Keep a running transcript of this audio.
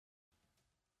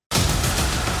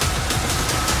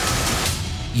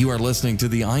You are listening to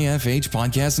the IFH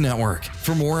Podcast Network.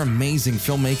 For more amazing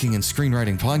filmmaking and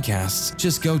screenwriting podcasts,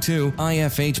 just go to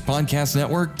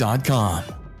ifhpodcastnetwork.com.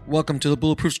 Welcome to the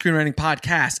Bulletproof Screenwriting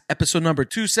Podcast, episode number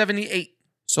 278.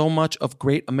 So much of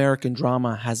great American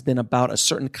drama has been about a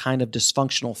certain kind of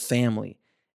dysfunctional family,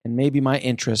 and maybe my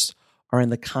interests are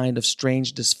in the kind of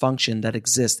strange dysfunction that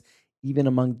exists even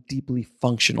among deeply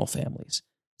functional families.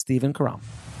 Stephen Karam.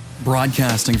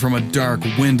 Broadcasting from a dark,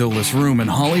 windowless room in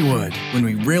Hollywood when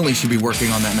we really should be working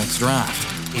on that next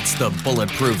draft. It's the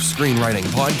Bulletproof Screenwriting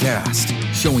Podcast,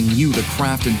 showing you the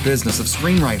craft and business of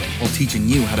screenwriting while teaching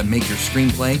you how to make your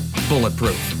screenplay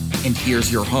bulletproof. And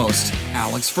here's your host,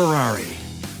 Alex Ferrari.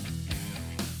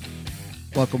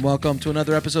 Welcome to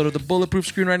another episode of the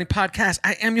Bulletproof Screenwriting Podcast.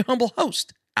 I am your humble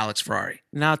host, Alex Ferrari.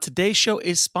 Now, today's show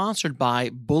is sponsored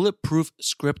by Bulletproof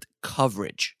Script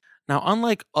Coverage. Now,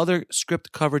 unlike other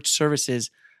script coverage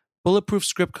services, Bulletproof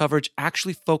Script Coverage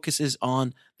actually focuses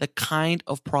on the kind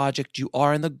of project you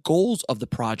are and the goals of the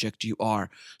project you are.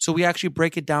 So we actually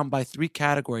break it down by three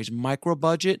categories: micro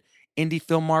budget, indie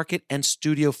film market, and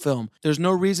studio film. There's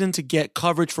no reason to get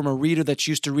coverage from a reader that's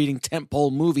used to reading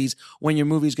tentpole movies when your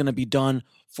movie is going to be done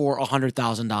for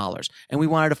 $100,000. And we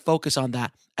wanted to focus on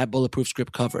that at Bulletproof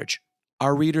Script Coverage.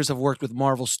 Our readers have worked with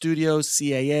Marvel Studios,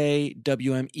 CAA,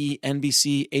 WME,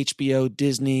 NBC, HBO,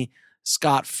 Disney,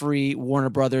 Scott Free,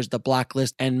 Warner Brothers, The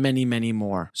Blacklist, and many, many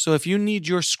more. So if you need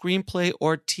your screenplay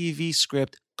or TV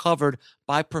script covered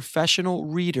by professional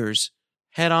readers,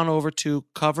 head on over to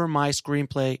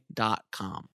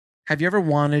covermyscreenplay.com. Have you ever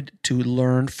wanted to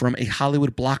learn from a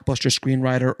Hollywood blockbuster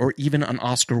screenwriter or even an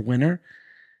Oscar winner?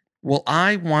 Well,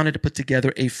 I wanted to put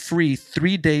together a free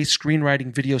 3-day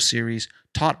screenwriting video series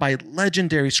taught by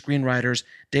legendary screenwriters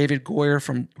David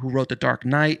Goyer, who wrote The Dark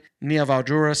Knight, Nia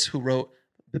Valduras, who wrote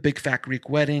The Big Fat Greek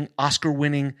Wedding,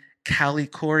 Oscar-winning Callie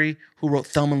Corey, who wrote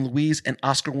Thelma and Louise, and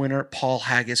Oscar winner Paul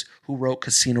Haggis, who wrote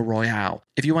Casino Royale.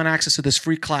 If you want access to this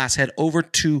free class, head over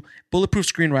to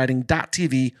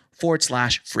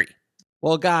bulletproofscreenwriting.tv/free.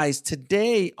 Well, guys,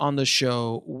 today on the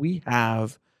show, we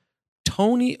have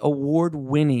Tony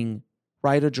Award-winning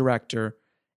writer-director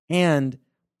and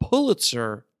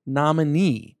Pulitzer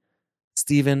nominee,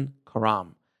 Stephen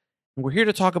Karam. And we're here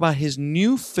to talk about his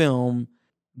new film,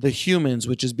 The Humans,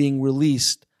 which is being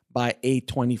released by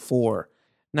A24.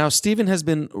 Now, Stephen has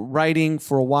been writing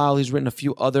for a while. He's written a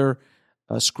few other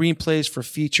screenplays for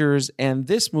features, and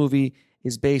this movie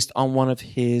is based on one of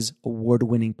his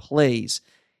award-winning plays.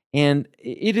 And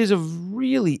it is a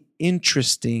really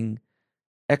interesting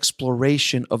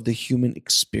exploration of the human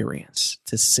experience,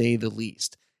 to say the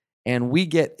least. And we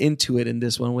get into it in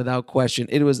this one without question.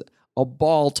 It was a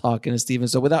ball talking to Stephen.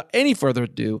 So without any further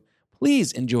ado,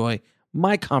 please enjoy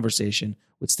my conversation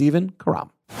with Stephen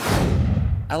Karam.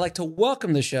 I'd like to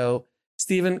welcome the show,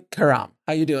 Stephen Karam.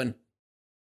 How you doing?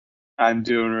 I'm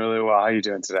doing really well. How you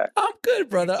doing today? I'm good,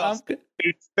 brother. I'm good.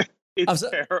 It's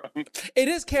Karam. It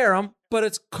is Karam, but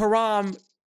it's Karam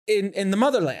in the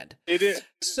motherland. It is.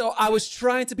 So I was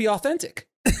trying to be authentic.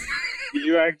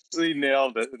 You actually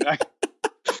nailed it.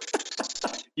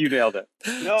 You nailed it.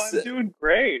 No, I'm doing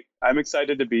great. I'm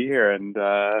excited to be here and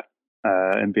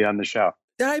be on the show.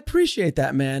 I appreciate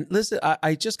that, man. Listen,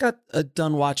 I just got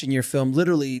done watching your film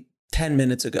literally 10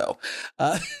 minutes ago,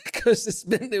 because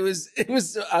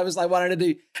I wanted to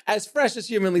be as fresh as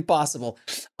humanly possible,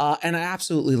 and I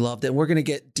absolutely loved it. We're going to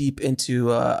get deep into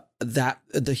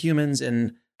the Humans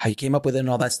and how you came up with it and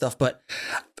all that stuff. But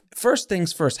first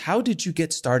things first, how did you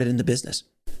get started in the business?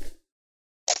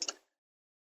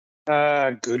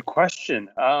 Good question.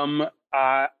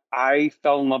 I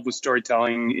fell in love with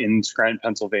storytelling in Scranton,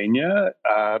 Pennsylvania,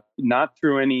 not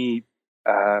through any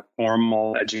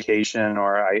formal education,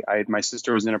 or my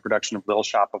sister was in a production of Little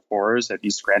Shop of Horrors at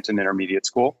East Scranton Intermediate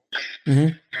School.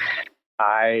 Mm-hmm.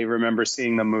 I remember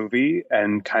seeing the movie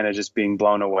and kind of just being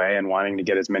blown away and wanting to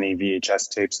get as many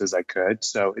VHS tapes as I could.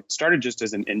 So it started just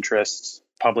as an interest,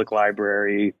 public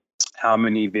library, how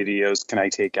many videos can I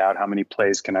take out? How many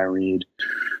plays can I read?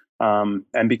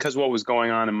 And because what was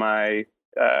going on in my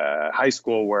high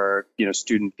school were,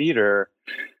 student theater,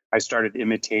 I started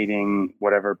imitating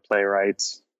whatever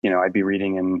playwrights, I'd be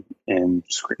reading in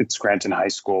Scranton High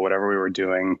School, whatever we were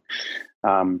doing.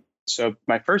 So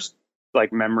my first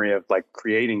memory of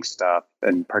creating stuff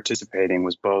and participating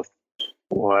was both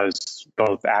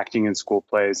acting in school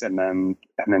plays and then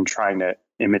trying to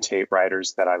imitate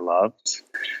writers that I loved.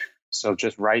 So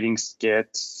just writing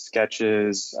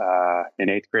sketches. In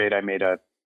 8th grade, I made a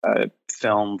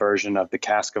film version of The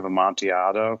Cask of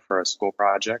Amontillado for a school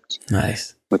project.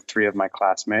 Nice. With 3 of my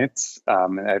classmates. I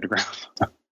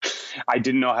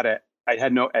didn't know I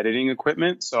had no editing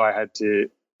equipment, so I had to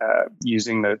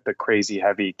using the crazy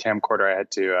heavy camcorder, I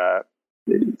had to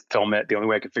film it. The only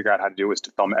way I could figure out how to do it was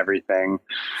to film everything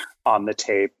on the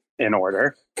tape in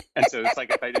order. And so it's like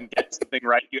if I didn't get something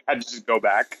right, you had to just go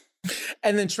back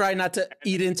and then try not to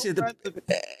eat into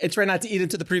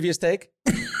the previous take.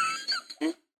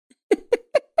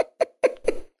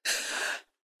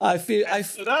 So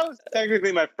that was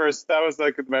technically my first. That was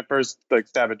like my first like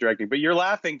stab at directing. But you're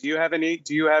laughing. Do you have any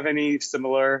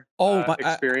similar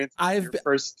experience?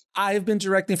 I've been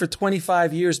directing for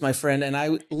 25 years, my friend, and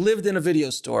I lived in a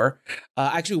video store.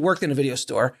 Actually worked in a video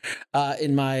store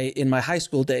in my high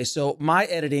school days. So my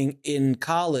editing in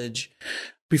college,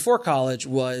 before college,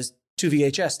 was 2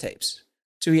 VHS tapes,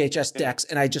 2 VHS decks,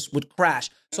 and I just would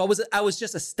crash. So I was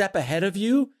just a step ahead of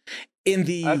you.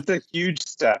 That's a huge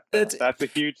step. That's a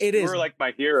huge. It is. You were like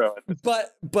my hero.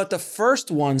 But the first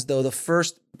ones, though,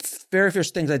 very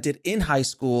first things I did in high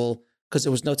school, because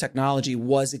there was no technology,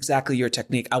 was exactly your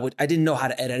technique. I didn't know how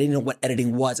to edit. I didn't know what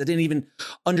editing was. I didn't even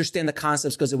understand the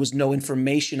concepts because there was no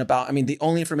information about. I mean, the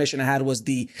only information I had was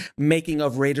the making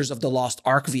of Raiders of the Lost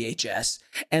Ark VHS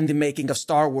and the making of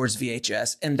Star Wars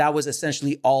VHS, and that was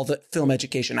essentially all the film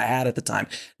education I had at the time.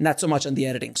 Not so much on the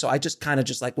editing. So I just kind of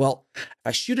just like, well, if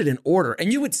I shoot it in order,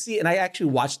 and you would see, and I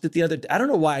actually watched it the other day. I don't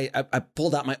know why I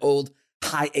pulled out my old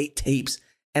high 8 tapes.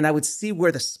 And I would see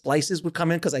where the splices would come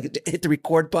in because I could hit the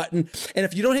record button. And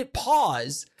if you don't hit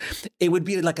pause, it would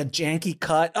be like a janky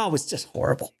cut. Oh, it's just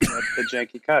horrible. That's the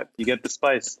janky cut. You get the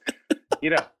splice.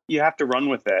 You have to run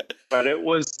with it. But it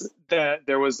was that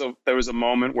there was a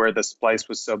moment where the splice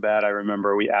was so bad. I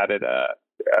remember we added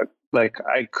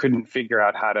I couldn't figure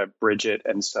out how to bridge it,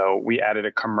 and so we added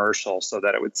a commercial so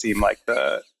that it would seem like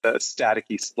the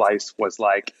staticky splice was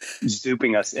like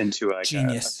zooming us into like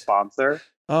a sponsor.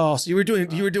 Oh, so you were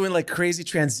doing like crazy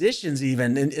transitions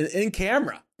even in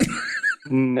camera.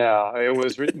 No, it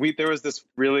was there was this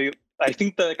really. I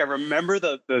think that I remember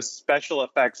the special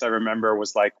effects. I remember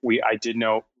was like I did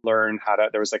learn how to.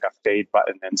 There was like a fade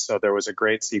button, and so there was a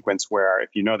great sequence where, if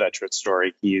you know that short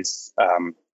story,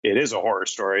 it is a horror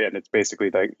story, and it's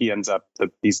basically like he ends up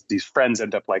these friends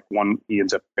end up like he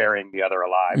ends up burying the other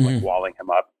alive, like walling him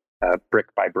up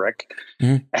brick by brick,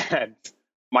 and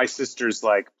my sister's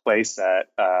like play set,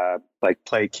 like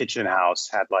play kitchen house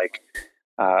had like,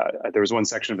 there was one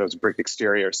section of those brick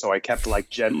exterior. So I kept like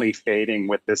gently fading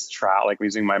with this trowel, like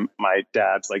using my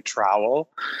dad's like trowel.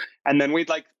 And then we'd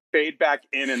like fade back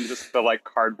in and just the like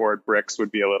cardboard bricks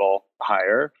would be a little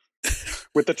higher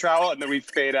with the trowel. And then we'd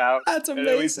fade out. That's amazing. And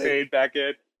then we'd fade back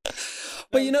in.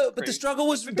 But the struggle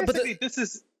was,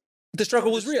 the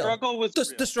struggle was real.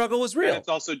 The struggle was real. And it's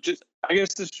also just, I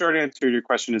guess the short answer to your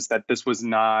question is that this was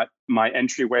not my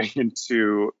entryway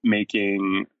into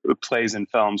making plays and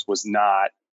films was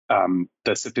not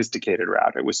the sophisticated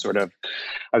route. It was sort of,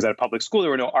 I was at a public school.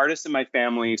 There were no artists in my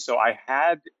family. So I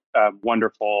had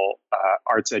wonderful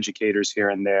arts educators here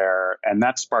and there, and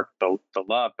that sparked the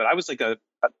love. But I was like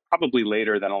probably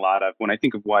later than a lot of, when I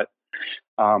think of what,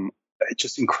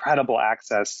 just incredible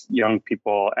access young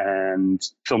people and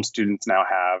film students now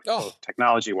have, both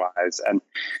technology-wise. And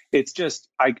it's just,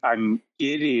 I'm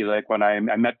giddy. Like when I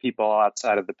met people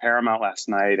outside of the Paramount last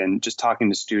night and just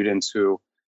talking to students who,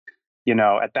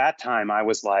 at that time I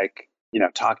was like,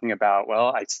 talking about, well,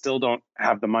 I still don't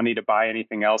have the money to buy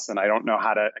anything else. And I don't know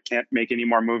I can't make any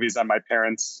more movies on my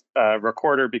parents'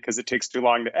 recorder because it takes too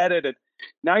long to edit it.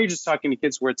 Now you're just talking to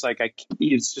kids where it's like,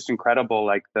 it's just incredible.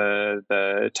 Like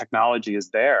the technology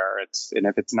is there. And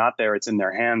if it's not there, it's in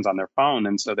their hands on their phone.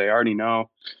 And so they already know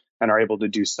and are able to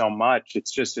do so much.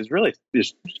 It's really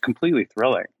just completely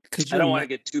thrilling. I don't want to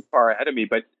get too far ahead of me,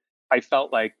 but I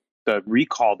felt like the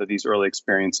recall to these early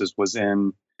experiences was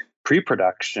in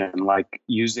pre-production, like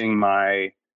using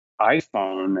my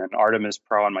iPhone and Artemis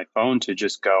Pro on my phone to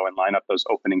just go and line up those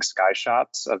opening sky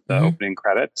shots of the opening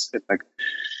credits. It's like,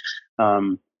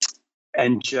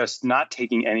 and just not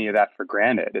taking any of that for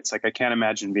granted. It's like, I can't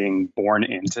imagine being born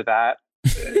into that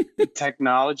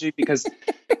technology, because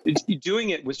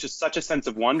doing it was just such a sense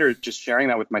of wonder, just sharing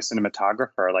that with my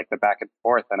cinematographer, like the back and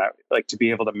forth. And I like to be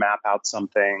able to map out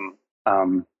something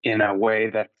in a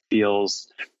way that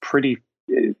feels pretty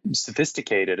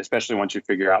sophisticated, especially once you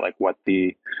figure out like what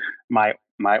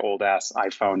my old ass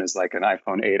iPhone is, like an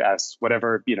iPhone 8s,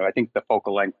 whatever, I think the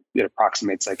focal length, it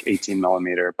approximates like 18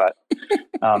 millimeter, but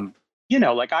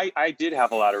like I did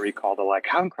have a lot of recall to like,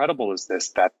 how incredible is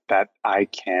this that I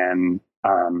can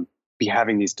be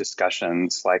having these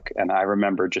discussions, like, and I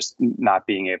remember just not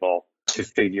being able to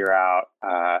figure out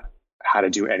how to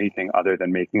do anything other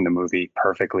than making the movie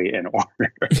perfectly in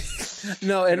order.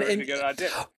 No, and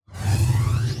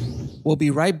we'll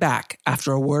be right back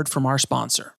after a word from our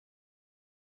sponsor.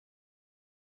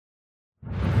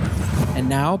 And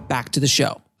now back to the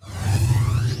show.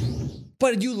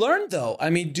 But you learned, though.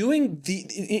 I mean,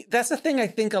 that's the thing. I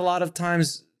think a lot of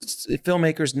times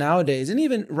filmmakers nowadays, and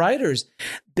even writers,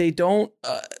 they don't.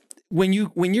 When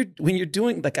you're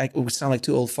doing, like, I would sound like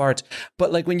two old farts,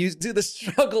 but like when you do the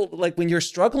struggle, like when you're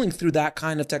struggling through that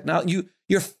kind of technology,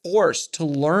 you're forced to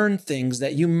learn things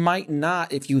that you might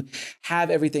not if you have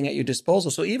everything at your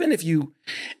disposal. So even if you're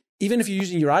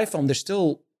using your iPhone, there's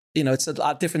still, it's a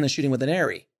lot different than shooting with an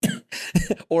Arri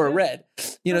or a Red,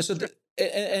 so.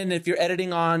 And if you're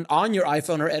editing on your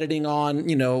iPhone or editing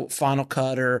on, Final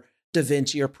Cut or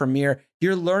DaVinci or Premiere,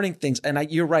 you're learning things.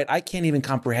 And you're right. I can't even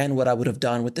comprehend what I would have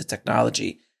done with this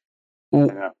technology.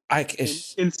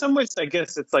 In some ways, I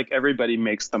guess it's like everybody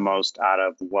makes the most out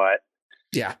of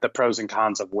the pros and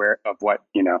cons of what.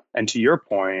 And to your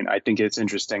point, I think it's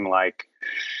interesting. Like,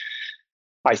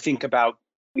 I think about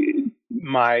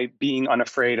my being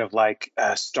unafraid of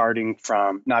starting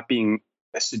from not being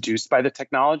seduced by the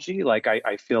technology. Like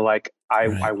I feel like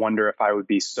I wonder if I would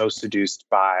be so seduced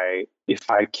by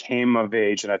if I came of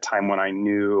age at a time when I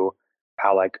knew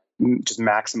how just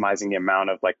maximizing the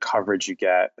amount of coverage you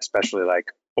get, especially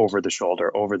over the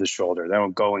shoulder, then we'll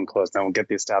go in close, then we'll get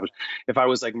the established. If I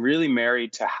was really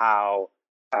married to how,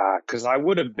 because I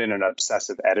would have been an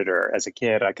obsessive editor as a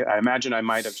kid. I imagine I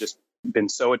might have just been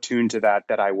so attuned to that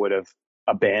I would have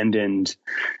abandoned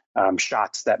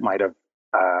shots that might have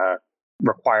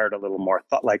required a little more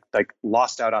thought, like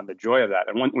lost out on the joy of that.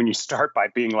 And when you start by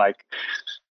being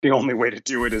the only way to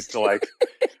do it is to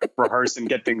rehearse and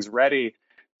get things ready,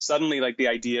 suddenly the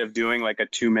idea of doing a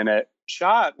 2-minute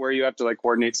shot where you have to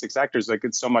coordinate 6 actors,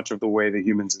 it's so much of the way the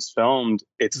Humans is filmed.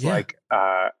 It's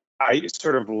I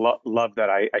sort of love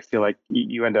that. I feel like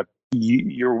you end up,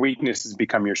 your weaknesses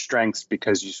become your strengths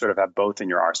because you sort of have both in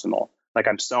your arsenal.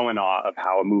 I'm so in awe of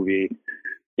how a movie,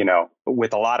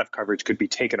 with a lot of coverage could be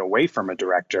taken away from a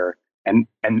director and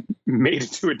made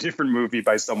into a different movie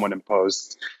by someone in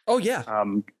post. Oh yeah.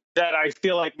 That I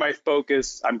feel like my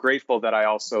focus, I'm grateful that I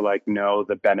also know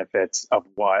the benefits of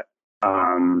what,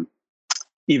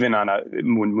 even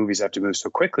when movies have to move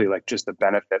so quickly, just the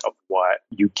benefit of what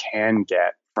you can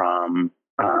get from,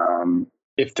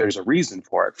 if there's a reason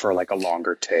for it, for a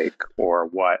longer take, or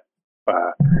what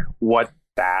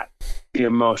that the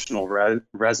emotional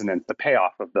resonance, the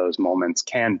payoff of those moments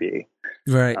can be.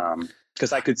 Right.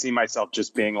 Because I could see myself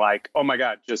just being oh my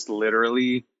God, just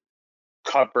literally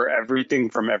cover everything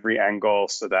from every angle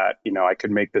so that, I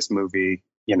could make this movie,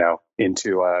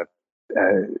 into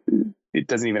it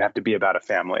doesn't even have to be about a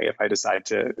family if I decide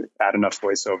to add enough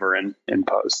voiceover in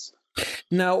post.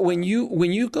 Now, when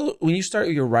you start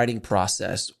your writing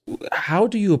process, how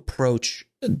do you approach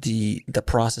the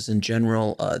process in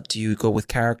general? Do you go with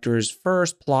characters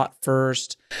first, plot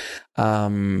first? How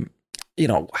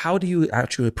do you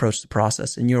actually approach the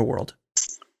process in your world?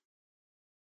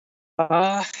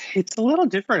 It's a little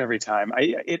different every time.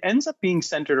 It ends up being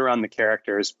centered around the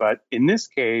characters, but in this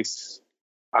case,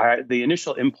 the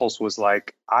initial impulse was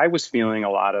I was feeling a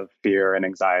lot of fear and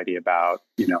anxiety about,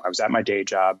 I was at my day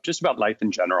job, just about life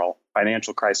in general.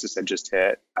 Financial crisis had just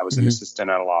hit. I was an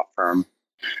assistant at a law firm.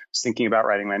 I was thinking about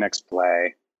writing my next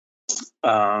play.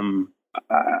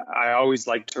 I always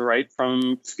like to write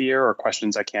from fear or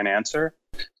questions I can't answer.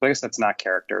 So I guess that's not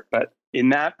character, but in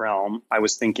that realm, I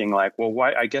was thinking well,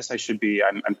 why? I guess I should be.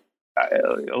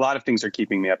 A lot of things are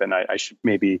keeping me up, and I should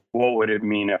maybe. What would it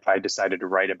mean if I decided to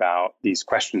write about these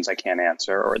questions I can't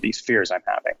answer or these fears I'm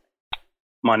having?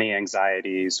 Money,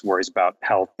 anxieties, worries about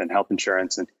health and health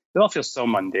insurance, and it all feels so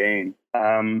mundane.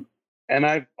 And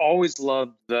I've always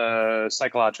loved the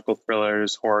psychological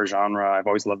thrillers, horror genre. I've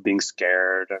always loved being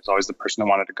scared. I was always the person who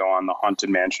wanted to go on the haunted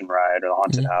mansion ride or the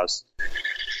haunted house.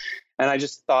 And I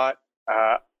just thought,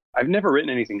 I've never written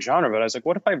anything genre, but I was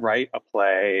what if I write a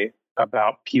play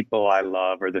about people I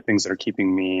love or the things that are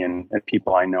keeping me and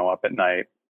people I know up at night?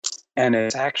 And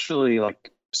it's actually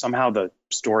somehow the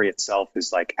story itself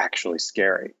is actually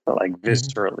scary, but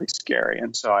viscerally scary.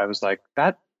 And so I was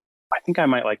that, I think I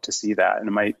might like to see that, and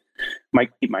it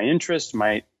might keep my interest,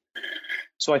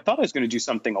 So I thought I was going to do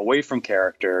something away from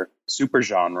character, super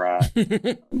genre,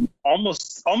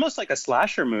 almost like a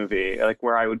slasher movie,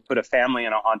 where I would put a family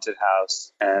in a haunted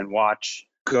house and watch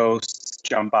ghosts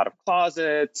jump out of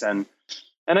closets. And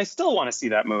I still want to see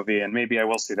that movie, and maybe I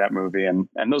will see that movie. And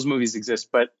those movies exist.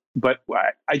 But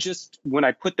I just, when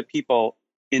I put the people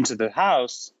into the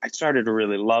house, I started to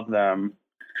really love them.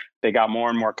 They got more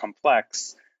and more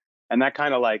complex. And that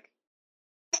kind of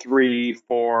 3,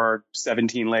 4,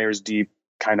 17 layers deep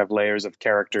kind of layers of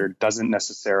character doesn't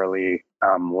necessarily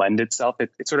lend itself.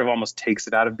 It sort of almost takes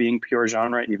it out of being pure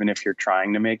genre, even if you're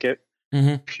trying to make it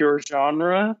pure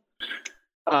genre.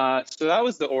 So that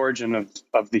was the origin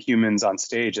of The Humans on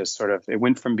stage. As sort of, it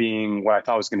went from being what I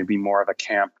thought was going to be more of a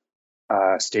camp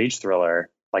stage thriller,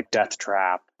 like Death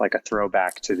Trap, like a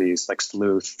throwback to these, like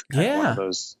Sleuth, kind of one of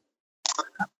those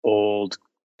old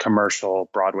commercial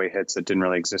Broadway hits that didn't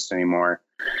really exist anymore.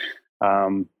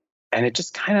 And it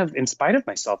just kind of, in spite of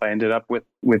myself, I ended up with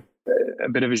a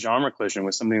bit of a genre collision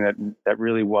with something that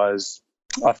really was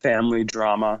a family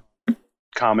drama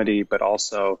comedy, but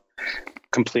also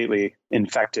completely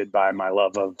infected by my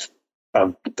love of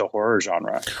the horror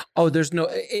genre. Oh, there's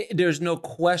no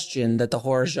question that the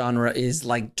horror genre is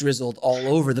like drizzled all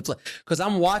over the place. Because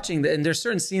I'm watching and there's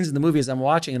certain scenes in the movie as I'm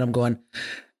watching and I'm going,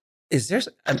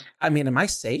 am I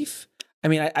safe? I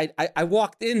mean, I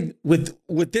walked in with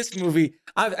this movie.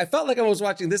 I felt like I was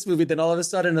watching this movie. Then all of a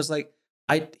sudden, I was like,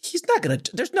 he's not gonna.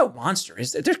 There's no monster.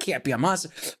 There can't be a monster.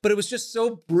 But it was just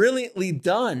so brilliantly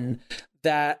done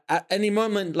that at any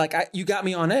moment, like you got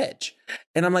me on edge.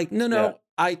 And I'm like, no, yeah.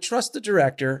 I trust the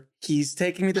director. He's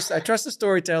taking me this. I trust the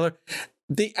storyteller.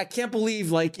 I can't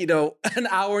believe, like, an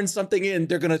hour and something in,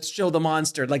 they're going to show the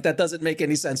monster. Like, that doesn't make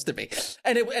any sense to me.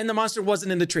 And the monster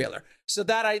wasn't in the trailer. So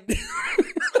that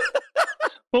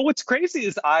Well, what's crazy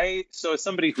is so as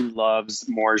somebody who loves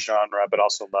more genre, but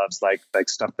also loves like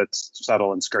stuff that's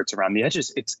subtle and skirts around the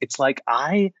edges, it's like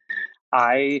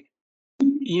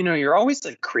you're always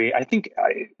like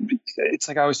it's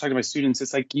like I always talk to my students.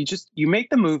 It's like you make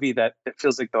the movie that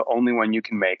feels like the only one you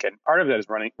can make, and part of that is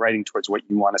writing towards what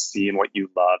you want to see and what you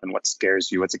love and what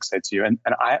scares you, what excites you. And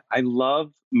I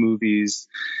love movies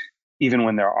even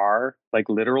when there are like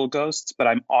literal ghosts, but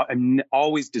I'm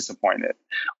always disappointed,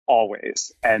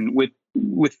 always, and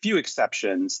with few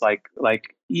exceptions,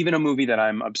 like even a movie that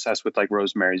I'm obsessed with, like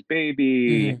Rosemary's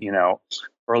Baby,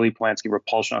 Early Polanski,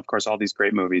 Repulsion, of course, all these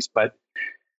great movies. But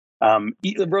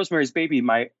Rosemary's Baby,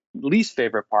 my least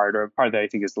favorite part, or part that I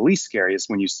think is the least scary, is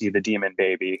when you see the demon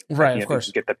baby, right? Of course,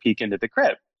 you get the peek into the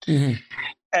crib,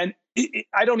 and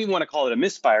I don't even want to call it a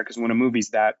misfire, because when a movie's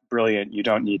that brilliant, you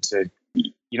don't need to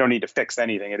fix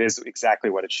anything. It is exactly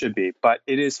what it should be. But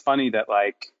it is funny that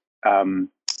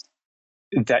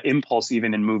that impulse,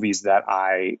 even in movies that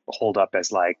I hold up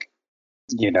as like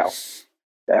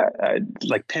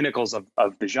pinnacles of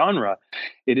the genre,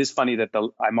 it is funny that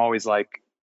I'm always like,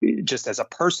 just as a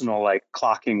personal like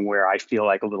clocking where I feel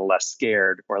like a little less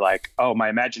scared, or like, oh, my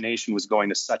imagination was going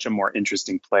to such a more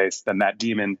interesting place than that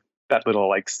demon, that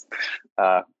little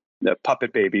the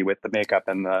puppet baby with the makeup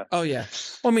and the... Oh, yeah.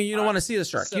 Well, I mean, you don't want to see the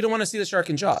shark. You don't want to see the shark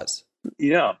in Jaws.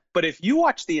 Yeah. But if you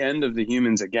watch the end of The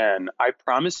Humans again, I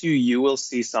promise you will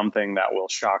see something that will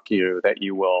shock you,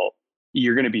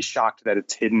 you're going to be shocked that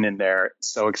it's hidden in there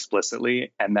so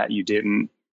explicitly and that you didn't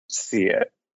see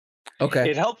it. Okay.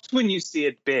 It helps when you see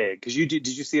it big. Because did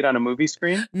you see it on a movie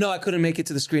screen? No, I couldn't make it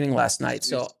to the screening last night.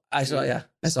 So I saw it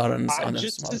on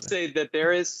just to say that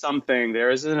there is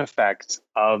an effect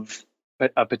of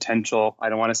a potential, I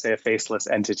don't want to say a faceless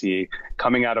entity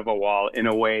coming out of a wall in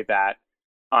a way that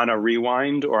on a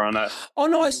rewind or on a... Oh,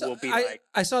 no, I saw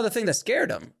the thing that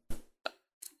scared him.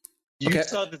 You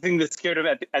saw the thing that scared him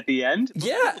at the end?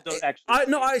 Yeah. I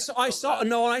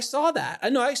saw that.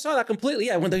 I saw that completely.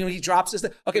 Yeah, when he drops this.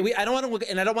 Okay, I don't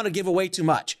want to give away too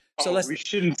much. So we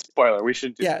shouldn't spoiler. We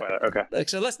shouldn't do spoiler. Okay.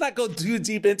 So let's not go too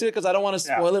deep into it because I don't want to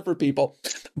spoil it for people.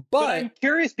 But I'm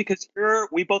curious because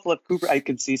we both love Cooper. I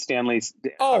can see Stanley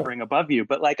hovering above you,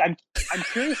 but like I'm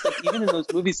curious, like even in those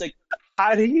movies, like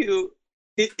how do you?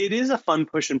 It is a fun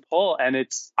push and pull, and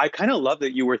I kind of love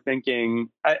that you were thinking.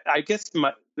 I guess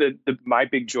my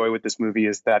big joy with this movie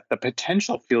is that the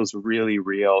potential feels really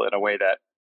real in a way that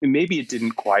maybe it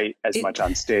didn't quite as much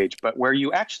on stage, but where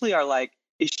you actually are like,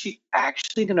 is she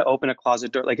actually going to open a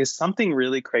closet door? Like, is something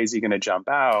really crazy going to jump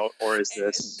out, or is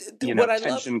this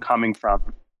tension coming from?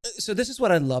 So this is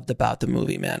what I loved about the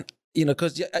movie, man.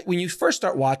 Because when you first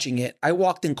start watching it, I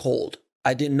walked in cold.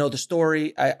 I didn't know the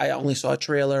story. I only saw a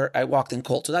trailer. I walked in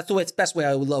cold. So that's the best way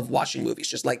I would love watching movies.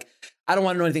 Just like, I don't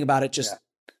want to know anything about it. Just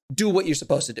do what you're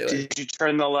supposed to do. Did you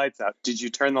turn the lights out?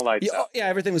 out? Yeah,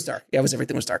 everything was dark. Yeah,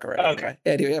 everything was dark already. Okay.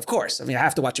 Anyway. Yeah, of course. I mean, I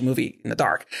have to watch a movie in the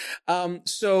dark.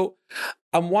 So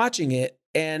I'm watching it.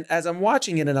 And as I'm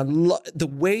watching it, and the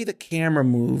way the camera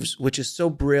moves, which is so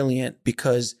brilliant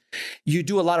because you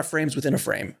do a lot of frames within a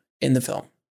frame in the film.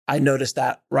 I noticed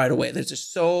that right away. There's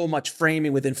just so much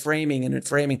framing within framing and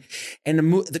framing. And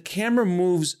the camera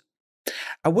moves,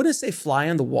 I wouldn't say fly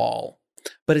on the wall,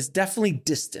 but it's definitely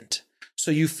distant. So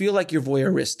you feel like you're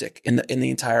voyeuristic in the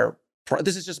entire,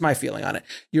 this is just my feeling on it.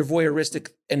 You're voyeuristic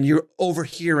and you're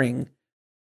overhearing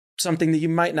something that you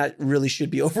might not really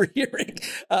should be overhearing.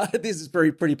 This is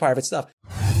pretty private stuff.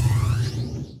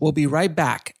 We'll be right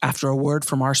back after a word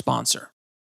from our sponsor.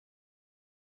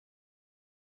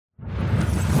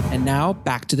 And now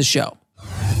back to the show.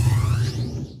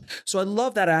 So I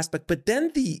love that aspect, but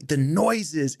then the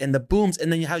noises and the booms,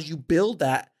 and then how you build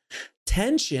that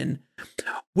tension,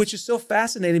 which is so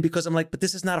fascinating because I'm like, but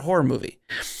this is not a horror movie.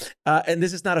 And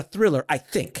this is not a thriller, I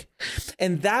think.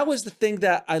 And that was the thing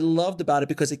that I loved about it,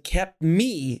 because it kept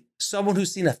me, someone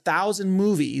who's seen 1,000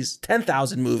 movies,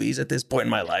 10,000 movies at this point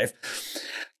in my life,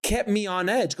 kept me on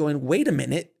edge going, wait a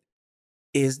minute,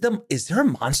 is there a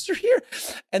monster here?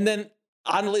 And then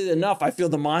oddly enough, I feel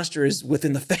the monster is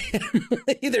within the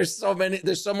family. There's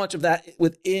so much of that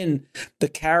within the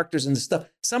characters and the stuff.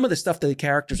 Some of the stuff that the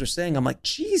characters are saying, I'm like,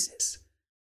 Jesus,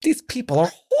 these people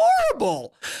are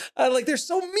horrible. Like, they're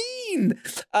so mean.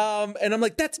 And I'm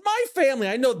like, that's my family.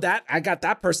 I know that. I got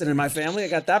that person in my family. I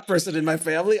got that person in my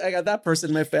family. I got that person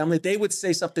in my family. They would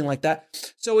say something like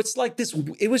that. So it's like this,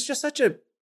 it was just such a,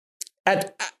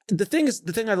 the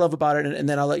thing I love about it, and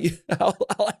then I'll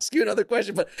ask you another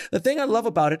question. But the thing I love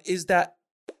about it is that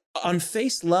on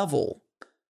face level,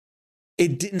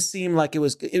 it didn't seem like it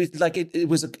was going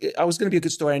to be a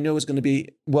good story. I knew it was going to be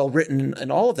well written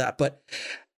and all of that. But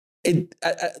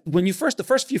when the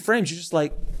first few frames, you're just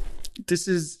like,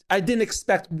 I didn't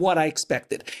expect what I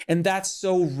expected. And that's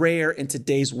so rare in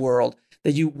today's world,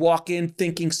 that you walk in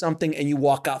thinking something and you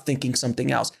walk out thinking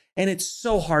something else. And it's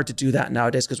so hard to do that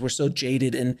nowadays because we're so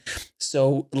jaded and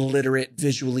so literate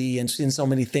visually and seeing so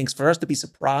many things, for us to be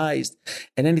surprised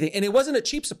at anything. And it wasn't a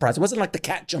cheap surprise. It wasn't like the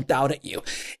cat jumped out at you.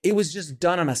 It was just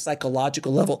done on a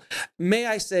psychological level. May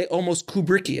I say almost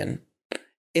Kubrickian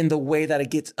in the way that it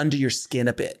gets under your skin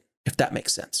a bit, if that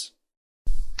makes sense.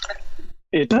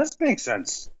 It does make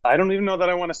sense. I don't even know that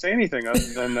I want to say anything other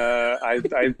than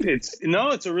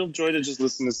it's a real joy to just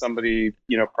listen to somebody,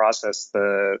 process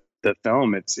the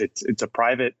film. It's a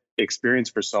private experience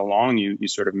for so long. You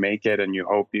sort of make it, and you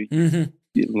hope you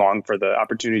long for the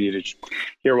opportunity to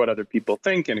hear what other people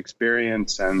think and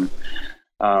experience. And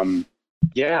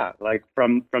like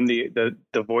from the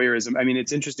voyeurism. I mean,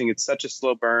 it's interesting. It's such a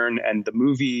slow burn, and the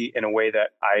movie, in a way that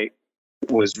I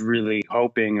was really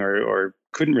hoping or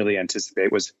couldn't really anticipate,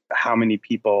 was how many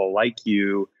people like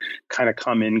you kind of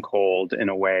come in cold, in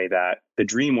a way that the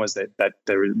dream was that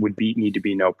there would need to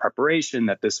be no preparation,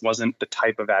 that this wasn't the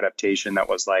type of adaptation that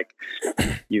was like,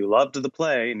 you loved the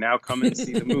play, now come and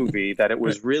see the movie, that it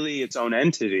was really its own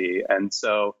entity. And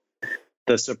so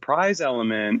the surprise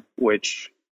element,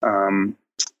 which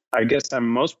I guess I'm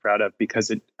most proud of,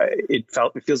 because it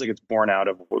feels like it's born out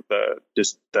of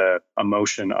the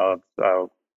emotion of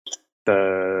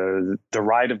the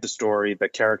ride of the story, the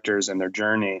characters and their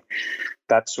journey.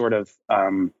 That sort of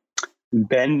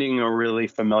bending a really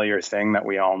familiar thing that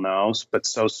we all know, but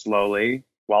so slowly,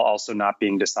 while also not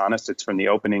being dishonest. It's from the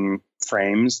opening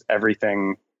frames.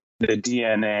 Everything, the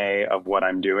DNA of what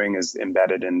I'm doing is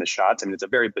embedded in the shots. I mean, it's a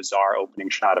very bizarre opening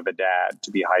shot of a dad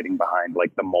to be hiding behind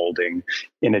like the molding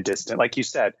in a distance, like you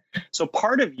said. So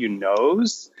part of you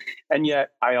knows, and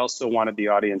yet I also wanted the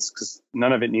audience, because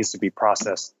none of it needs to be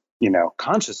processed,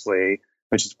 consciously,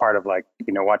 which is part of like,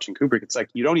 watching Kubrick. It's like,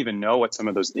 you don't even know what some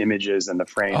of those images and the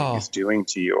framing is doing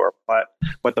to you, or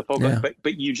what the focus,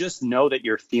 but you just know that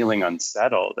you're feeling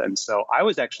unsettled. And so I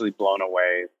was actually blown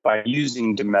away by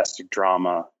using domestic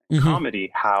drama,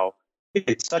 comedy, how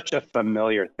it's such a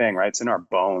familiar thing, right? It's in our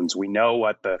bones. We know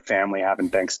what the family have in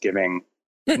Thanksgiving.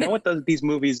 We know what these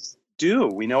movies do.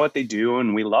 We know what they do,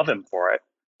 and we love them for it.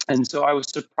 And so I was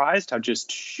surprised how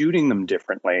just shooting them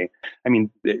differently, I mean,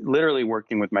 literally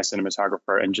working with my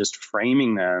cinematographer and just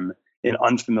framing them in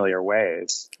unfamiliar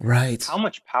ways. Right. How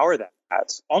much power that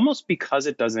has, almost because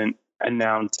it doesn't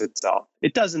announce itself.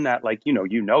 It doesn't, that like,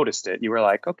 you noticed it. You were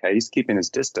like, okay, he's keeping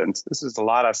his distance. This is a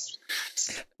lot of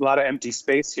empty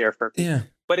space here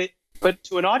but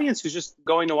to an audience who's just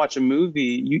going to watch a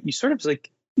movie, you sort of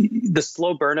like the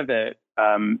slow burn of it,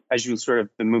 as you sort of,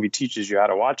 the movie teaches you how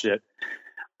to watch it.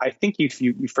 I think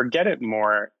you forget it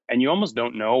more, and you almost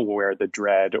don't know where the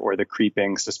dread or the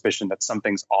creeping suspicion that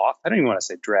something's off. I don't even want to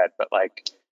say dread, but like,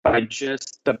 by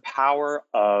just the power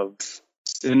of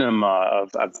cinema,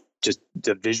 of just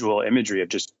the visual imagery of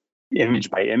just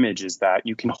image by image, is that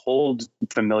you can hold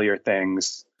familiar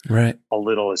things a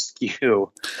little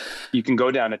askew. You can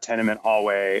go down a tenement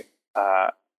hallway,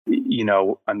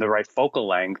 on the right focal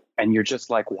length, and you're just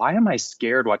like, why am I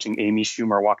scared watching Amy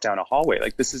Schumer walk down a hallway?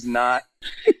 Like, this is not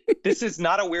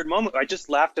a weird moment. I just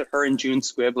laughed at her and June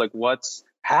Squibb, like, what's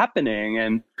happening?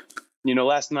 And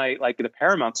last night, like, the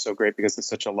Paramount's so great because it's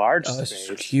such a large space.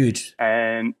 It's huge.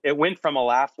 And it went from a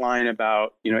laugh line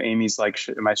about, Amy's like,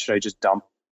 should I just dump?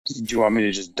 Do you want me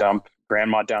to just dump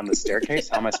grandma down the staircase.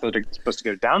 How am I supposed to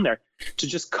go down there? To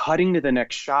just cutting to the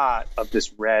next shot of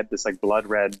this like blood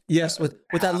red. Yes, with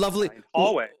that lovely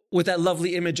hallway, with that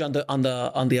lovely image on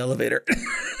the elevator.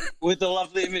 With the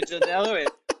lovely image on the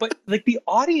elevator. But like the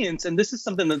audience, and this is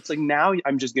something that's like now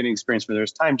I'm just getting experience for the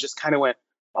first time, just kind of went,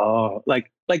 oh,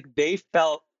 like they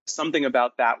felt something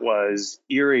about that was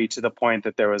eerie to the point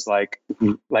that there was like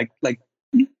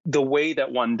the way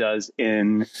that one does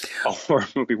in a horror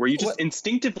movie where you just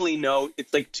instinctively know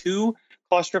it's like too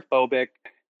claustrophobic.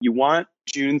 You want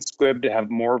June Squibb to have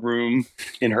more room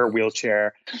in her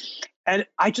wheelchair. And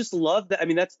I just love that. I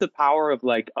mean, that's the power of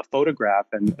like a photograph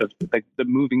and of, like the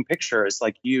moving picture is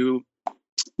like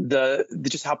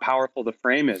just how powerful the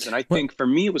frame is. And I think for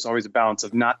me, it was always a balance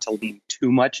of not to lean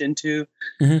too much into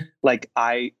like,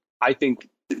 I think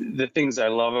the things I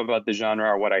love about the genre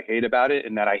are what I hate about it.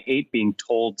 And that I hate being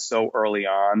told so early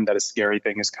on that a scary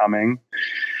thing is coming.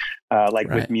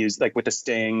 With music, like with The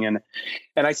Sting, and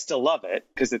I still love it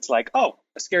because it's like, oh,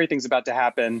 a scary thing's about to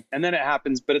happen, and then it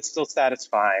happens, but it's still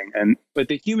satisfying. But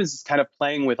The Humans is kind of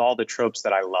playing with all the tropes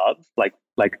that I love, like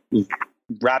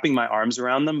wrapping my arms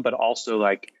around them, but also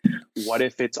like, what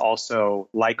if it's also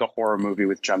like a horror movie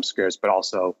with jump scares, but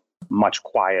also much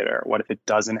quieter? What if it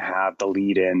doesn't have the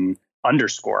lead-in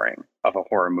underscoring of a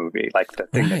horror movie, like the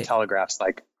thing that telegraphs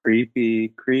like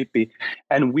creepy.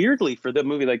 And weirdly, for the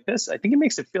movie like this, I think it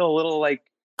makes it feel a little like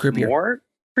creepier. More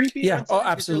creepy. Yeah. Oh,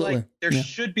 absolutely.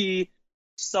 Like,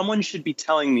 someone should be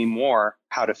telling me more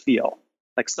how to feel.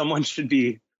 Like someone should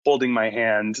be holding my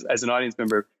hand as an audience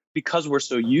member because we're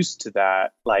so used to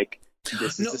that. Like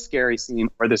this is a scary scene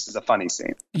or this is a funny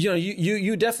scene. You know,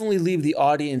 you definitely leave the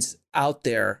audience out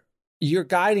there. You're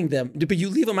guiding them, but you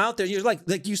leave them out there. You're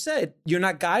like you said, you're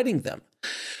not guiding them.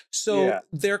 So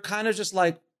they're kind of just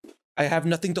like, I have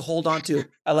nothing to hold on to.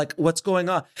 I like what's going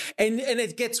on. And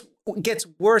it gets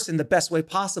worse in the best way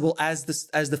possible as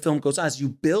the film goes on. As you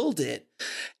build it,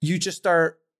 you just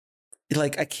start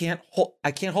like, I can't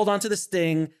hold on to the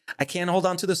sting. I can't hold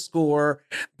on to the score.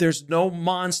 There's no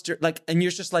monster. Like, and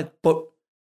you're just like, but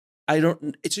I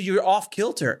don't, so you're off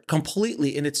kilter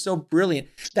completely. And it's so brilliant.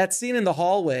 That scene in the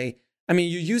hallway, I mean,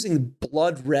 you're using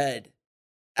blood red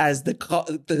as the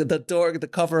door, the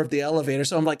cover of the elevator.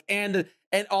 So I'm like, and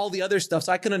all the other stuff.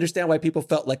 So I can understand why people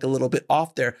felt like a little bit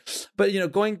off there. But, you know,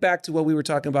 going back to what we were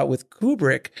talking about with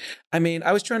Kubrick, I mean,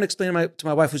 I was trying to explain to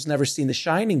my wife who's never seen The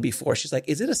Shining before. She's like,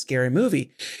 is it a scary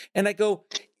movie? And I go,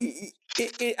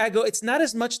 it's not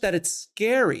as much that it's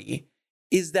scary,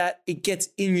 is that it gets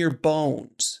in your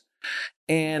bones.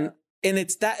 And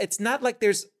it's not like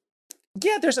there's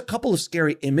a couple of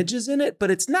scary images in it,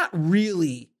 but it's not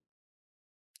really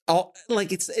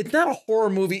like it's not a horror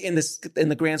movie in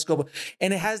the grand scope.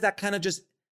 And it has that kind of just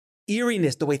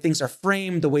eeriness, the way things are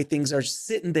framed, the way things are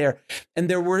sitting there. And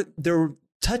there were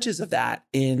touches of that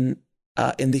in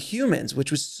The Humans,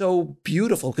 which was so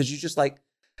beautiful because you just like,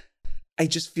 I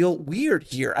just feel weird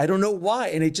here. I don't know why.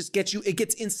 And it just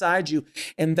gets inside you.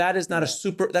 And that is not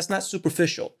that's not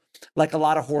superficial like a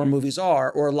lot of horror movies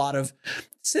are, or a lot of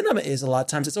cinema is. A lot of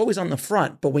times it's always on the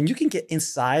front, but when you can get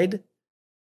inside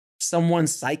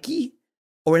someone's psyche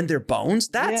or in their bones,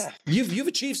 you've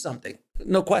achieved something.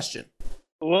 No question.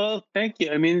 Well, thank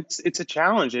you. I mean, it's a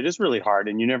challenge. It is really hard.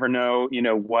 And you never know,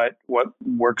 what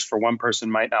works for one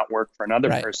person might not work for another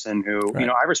person who,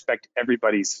 I respect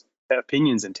everybody's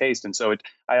opinions and taste. And so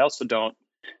I also don't,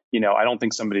 I don't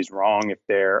think somebody's wrong if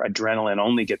their adrenaline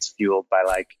only gets fueled by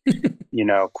like,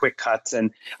 quick cuts.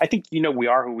 And I think, we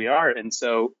are who we are. And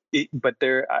so,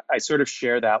 I sort of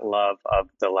share that love of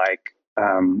the like,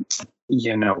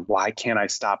 why can't I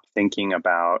stop thinking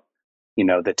about,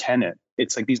 The Tenet?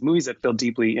 It's like these movies that feel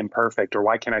deeply imperfect, or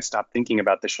why can't I stop thinking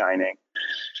about The Shining?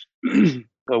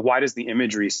 Why does the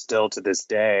imagery still to this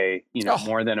day,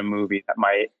 more than a movie that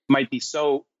might be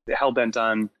so hell-bent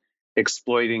on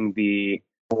exploiting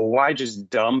why just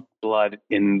dump blood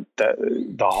in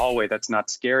the hallway? That's not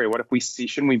scary. What if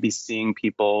shouldn't we be seeing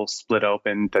people split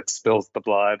open that spills the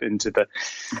blood into the,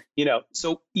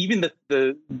 so even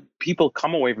the people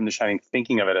come away from The Shining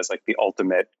thinking of it as like the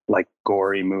ultimate, like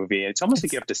gory movie. It's almost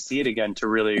like you have to see it again to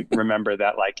really remember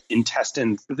that like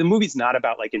intestines, the movie's not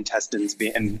about like intestines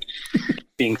being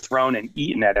thrown and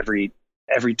eaten at every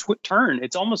turn.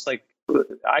 It's almost like,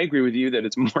 I agree with you that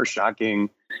it's more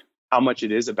shocking how much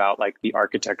it is about like the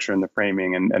architecture and the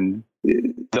framing, and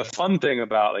the fun thing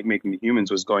about like making The Humans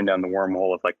was going down the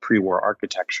wormhole of like pre-war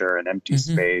architecture and empty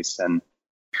space. And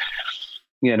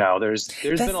there's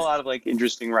been a lot of like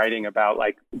interesting writing about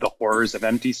like the horrors of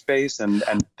empty space, and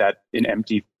that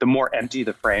the more empty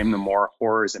the frame, the more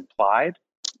horror is implied.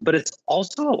 But it's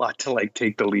also a lot to like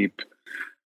take the leap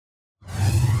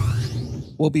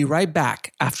We'll be right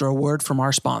back after a word from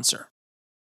our sponsor.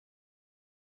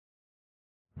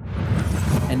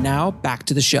 And now back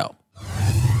to the show.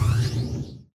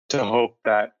 To hope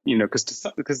that,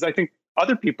 because I think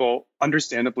other people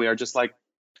understandably are just like,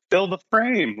 fill the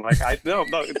frame. Like,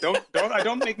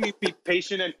 don't make me be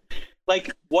patient. And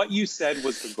like what you said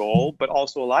was the goal, but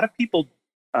also a lot of people,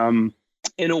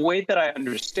 in a way that I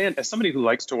understand, as somebody who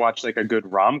likes to watch like a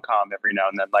good rom-com every now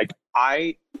and then, like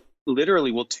I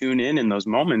literally will tune in those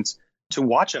moments to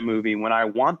watch a movie when I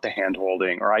want the hand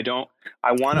holding, or I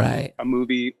want a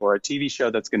movie or a TV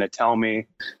show that's going to tell me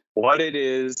what it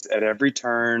is at every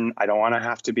turn. I don't want to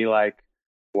have to be like,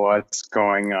 what's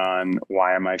going on?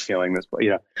 Why am I feeling this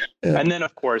way? And then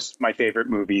of course my favorite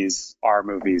movies are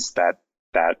movies that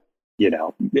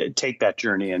take that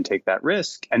journey and take that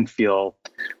risk and feel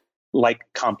like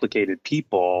complicated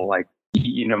people. Like,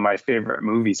 my favorite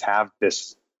movies have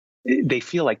this, they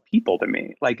feel like people to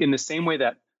me, like in the same way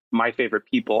that my favorite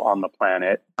people on the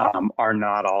planet are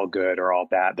not all good or all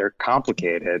bad. They're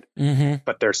complicated,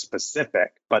 but they're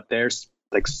specific, but they're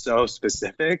like so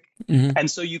specific. And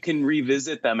so you can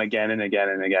revisit them again and again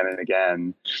and again and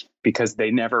again, because they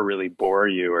never really bore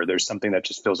you, or there's something that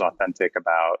just feels authentic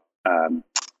about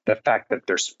the fact that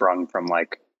they're sprung from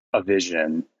like a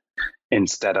vision,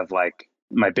 instead of like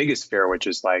my biggest fear, which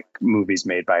is like movies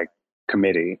made by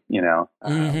committee,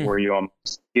 where you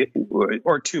almost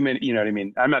or too many, you know what I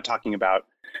mean? I'm not talking about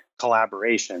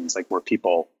collaborations, like where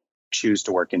people choose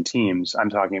to work in teams. I'm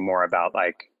talking more about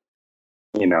like,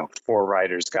 4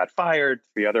 writers got fired,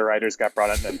 3 other writers got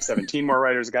brought on, then 17 more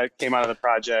writers came out of the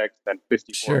project, then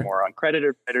 54 more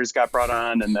uncredited writers got brought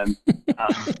on, and then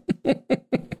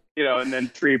and then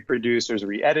 3 producers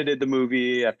re-edited the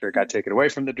movie after it got taken away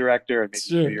from the director, and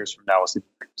maybe 2 years from now we'll see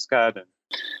the cut. And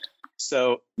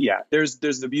so there's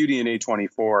the beauty in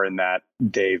A24 in that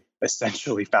they've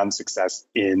essentially found success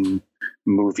in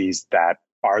movies that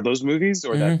are those movies,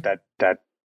 or that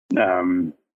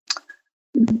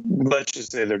let's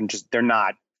just say they're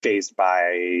not phased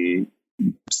by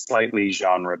slightly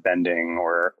genre bending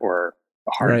or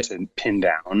hard to pin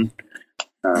down.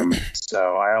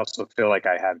 So I also feel like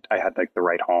I had like the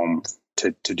right home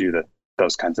to do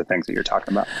those kinds of things that you're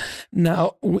talking about.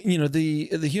 Now, the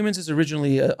Humans is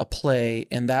originally a play,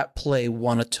 and that play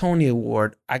won a Tony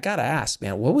Award. I gotta ask,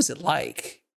 man, what was it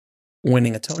like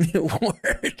winning a Tony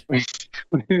Award?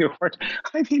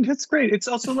 I mean, it's great. It's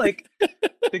also like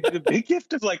the big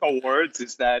gift of like awards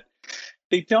is that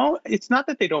it's not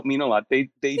that they don't mean a lot. They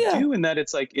do, in that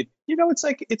it's like it's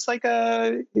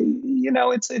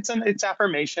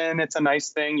affirmation. It's a nice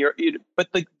thing. But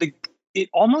like it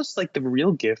almost like the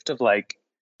real gift of like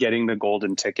getting the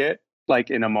golden ticket, like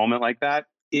in a moment like that,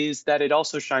 is that it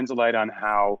also shines a light on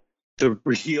how the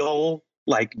real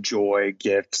like joy,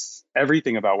 gifts,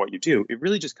 everything about what you do, it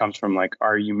really just comes from like,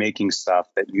 are you making stuff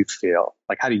that you feel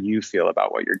like, how do you feel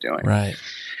about what you're doing? Right.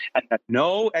 And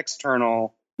no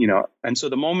external, and so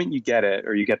the moment you get it,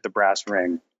 or you get the brass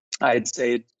ring, I'd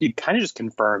say it kind of just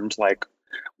confirmed like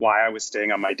why I was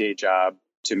staying on my day job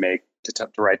to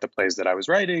write the plays that I was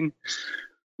writing,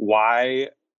 why,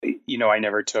 I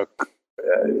never took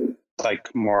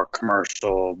like more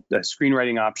commercial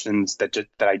screenwriting options that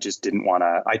I just didn't want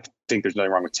to. I think there's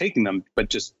nothing wrong with taking them, but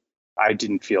just I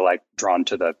didn't feel like drawn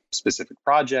to the specific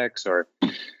projects, or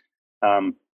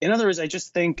in other words, I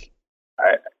just think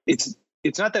it's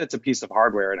not that it's a piece of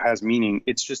hardware. It has meaning.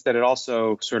 It's just that it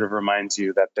also sort of reminds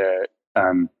you that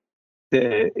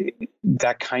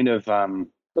that kind of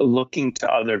looking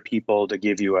to other people to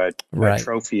give you a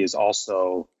trophy is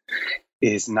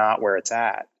not where it's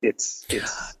at. It's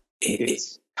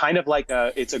kind of like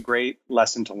it's a great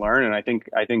lesson to learn. And I think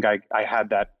I had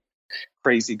that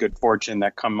crazy good fortune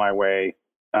that come my way,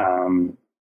 in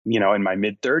my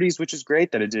mid 30s, which is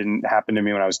great that it didn't happen to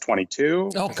me when I was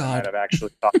 22. Oh God.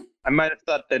 I might have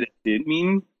thought that it did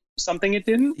mean something it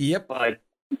didn't. Yep. But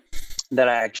that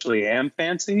I actually am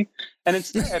fancy. And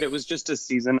instead it was just a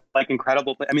season like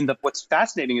incredible. I mean, what's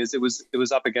fascinating is it was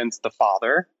up against The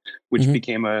Father, which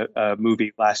became a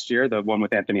movie last year, the one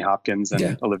with Anthony Hopkins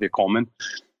and Olivia Colman.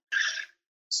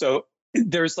 So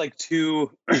there's like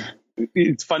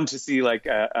it's fun to see like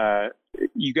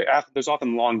there's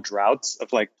often long droughts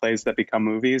of like plays that become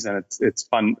movies, and it's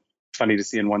funny to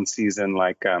see in one season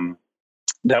like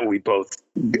that we both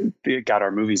got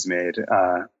our movies made,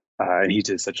 and he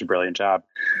did such a brilliant job.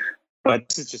 But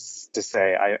to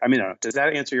say, I mean, does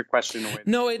that answer your question?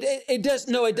 No, it does.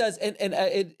 No, it does. And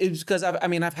it's because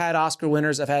I've had Oscar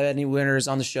winners. I've had Emmy winners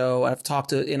on the show. I've talked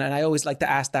to, and I always like to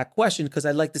ask that question because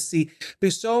I'd like to see,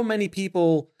 because so many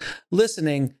people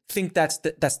listening think that's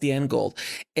the end goal.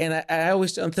 And I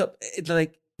always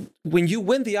like, when you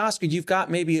win the Oscar, you've got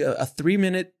maybe a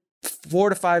 3-minute, 4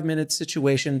 to 5 minute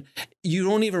situation. You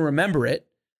don't even remember it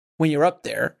when you're up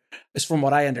there, is from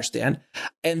what I understand.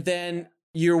 And then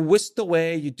you're whisked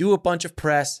away, you do a bunch of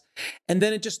press, and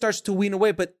then it just starts to wean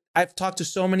away. But I've talked to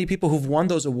so many people who've won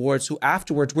those awards who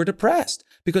afterwards were depressed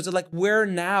because they're like, where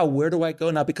now? Where do I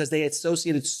go now? Because they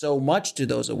associated so much to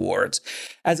those awards,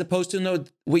 as opposed to, no,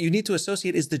 what you need to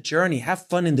associate is the journey. Have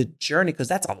fun in the journey, because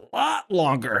that's a lot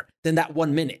longer than that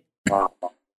 1 minute. Wow.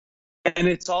 And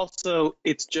it's also,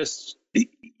 it's just,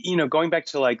 going back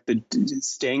to like the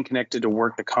staying connected to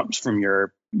work that comes from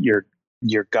your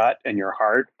gut and your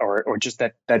heart, or just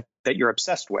that you're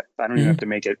obsessed with. I don't even have to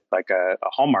make it like a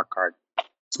Hallmark card.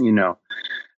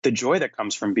 The joy that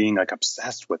comes from being like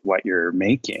obsessed with what you're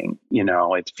making,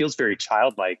 it feels very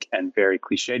childlike and very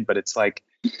cliched, but it's like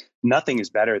nothing is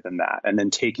better than that. And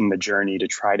then taking the journey to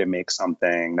try to make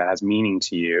something that has meaning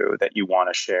to you, that you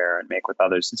want to share and make with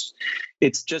others.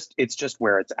 It's just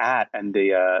where it's at. And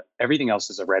everything else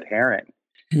is a red herring.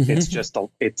 It's just a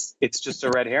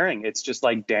red herring. It's just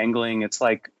like dangling. It's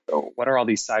like, what are all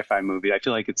these sci-fi movies? I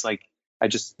feel like it's like, I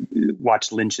just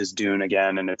watched Lynch's Dune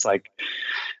again, and it's like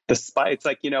the spice. It's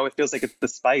like, it feels like it's the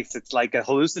spice. It's like a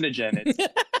hallucinogen. It's,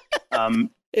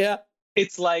 yeah.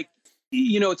 It's like,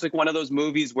 it's like one of those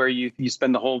movies where you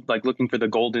spend the whole, like, looking for the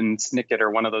golden snicket or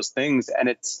one of those things.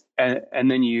 And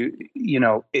and then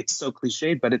it's so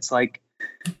cliched, but it's like,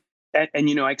 I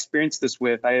experienced this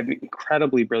I have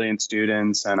incredibly brilliant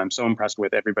students, and I'm so impressed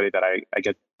with everybody that I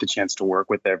get the chance to work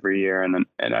with every year. And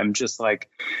I'm just like,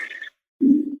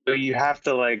 you have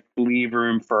to like leave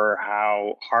room for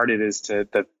how hard it is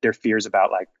their fears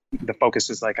about, like, the focus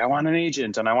is like, I want an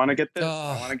agent and I want to get this,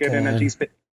 I want to get in a D-space.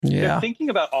 Yeah. They're thinking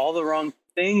about all the wrong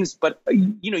things, but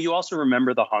you also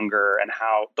remember the hunger and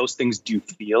how those things do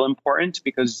feel important,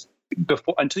 because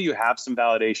until you have some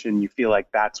validation, you feel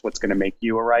like that's what's going to make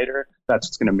you a writer. That's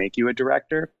what's going to make you a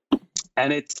director.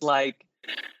 And it's like,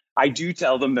 I do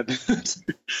tell them that,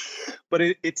 but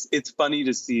it's funny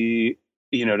to see,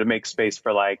 to make space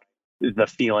for like the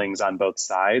feelings on both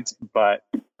sides. But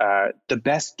the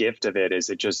best gift of it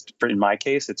is in my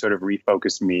case, it sort of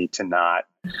refocused me to not,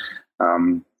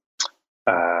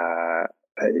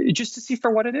 just to see for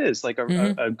what it is, like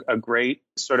a great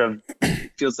sort of,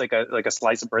 feels like a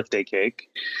slice of birthday cake,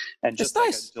 and just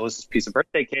like a delicious piece of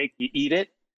birthday cake. You eat it,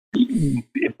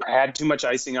 it had too much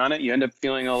icing on it, you end up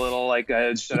feeling a little like,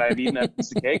 should I have eaten that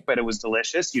piece of cake? But it was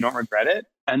delicious, you don't regret it,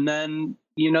 and then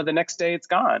the next day it's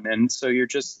gone. And so you're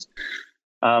just,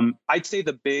 I'd say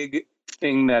the big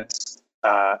thing that's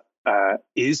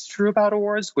is true about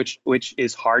awards, which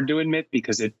is hard to admit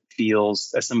because it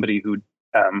feels, as somebody who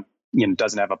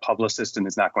doesn't have a publicist and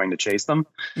is not going to chase them,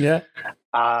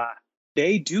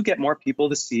 they do get more people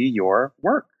to see your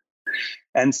work.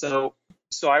 And so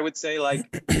I would say, like,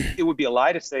 it would be a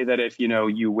lie to say that if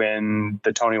you win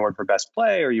the Tony Award for Best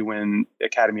Play, or you win the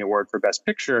Academy Award for Best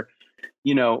Picture,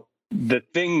 the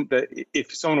thing that,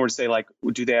 if someone were to say, like,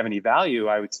 do they have any value,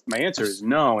 my answer is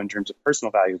no in terms of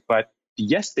personal value, but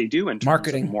yes, they do in terms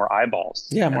marketing. of more eyeballs.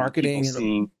 Yeah, marketing,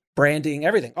 and branding,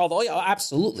 everything. Although, yeah,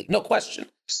 absolutely, no question.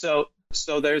 So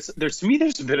there's to me,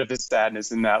 there's a bit of a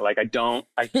sadness in that. Like, I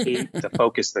hate the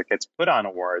focus that gets put on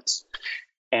awards,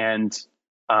 and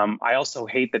I also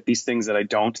hate that these things that I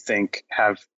don't think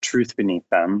have truth beneath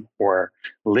them, or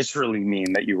literally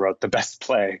mean that you wrote the best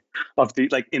play of the,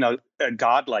 like, in a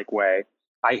godlike way.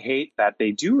 I hate that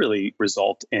they do really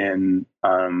result in,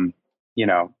 and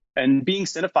being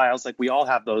cinephiles, like, we all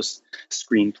have those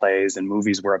screenplays and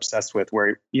movies we're obsessed with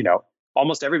where,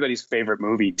 almost everybody's favorite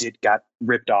movie got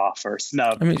ripped off or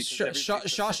snubbed. I mean,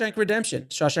 Shawshank Redemption.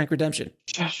 Or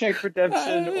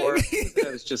I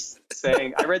was just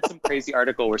saying, I read some crazy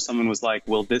article where someone was like,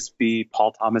 will this be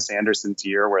Paul Thomas Anderson's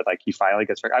year where, like, he finally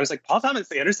gets recognized? I was like, Paul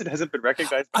Thomas Anderson hasn't been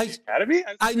recognized by the Academy?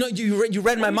 I know, you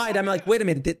read my mind. I'm like, wait a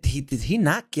minute, did he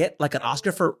not get like an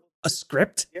Oscar for a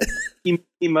script? Yeah.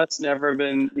 He must never have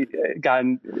been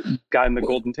gotten the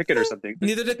golden ticket or something.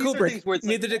 Neither did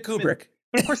Kubrick.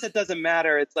 But of course, that doesn't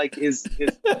matter. It's like his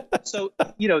so,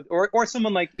 or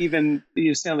someone like even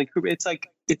Stanley Kubrick.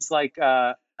 It's like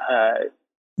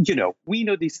we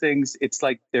know these things. It's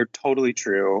like they're totally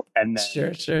true. And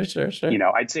then sure.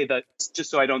 I'd say that,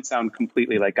 just so I don't sound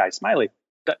completely like Guy Smiley,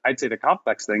 I'd say the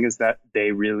complex thing is that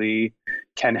they really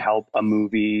can help a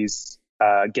movie's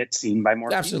get seen by more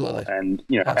people. And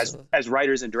as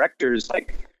writers and directors,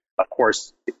 like, of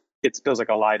course, it feels like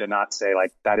a lie to not say,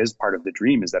 like, that is part of the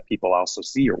dream, is that people also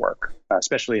see your work,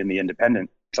 especially in the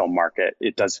independent film market.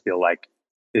 It does feel like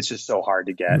it's just so hard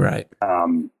to get, right.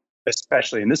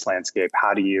 Especially in this landscape.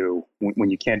 How do you, when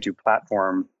you can't do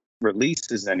platform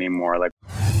releases anymore. Like,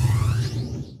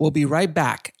 we'll be right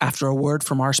back after a word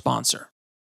from our sponsor.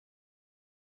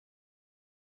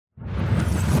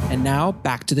 And now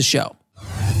back to the show.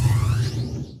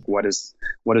 What does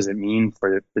it mean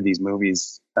for these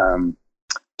movies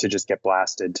to just get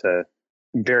blasted to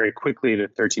very quickly to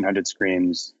 1,300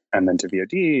 screens and then to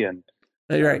VOD? And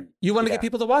you're right. You want to get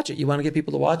people to watch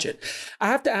it. I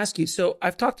have to ask you. So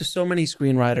I've talked to so many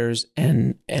screenwriters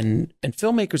and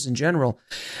filmmakers in general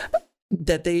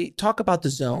that they talk about the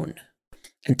zone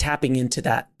and tapping into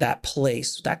that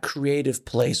place, that creative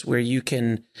place where you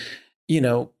can,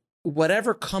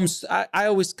 whatever comes. I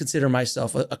always consider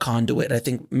myself a conduit. I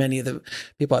think many of the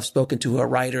people I've spoken to who are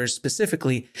writers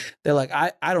specifically, they're like,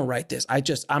 I don't write this.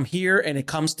 I'm here and it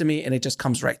comes to me and it just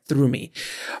comes right through me.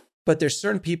 But there's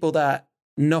certain people that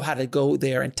know how to go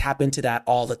there and tap into that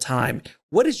all the time.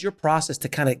 What is your process to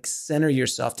kind of center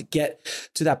yourself to get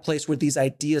to that place where these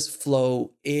ideas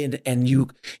flow in and you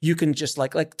can just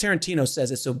like Tarantino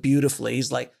says it so beautifully.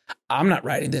 He's like, I'm not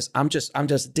writing this. I'm just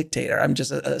a dictator. I'm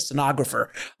just a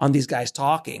stenographer on these guys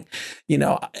talking,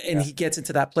 and he gets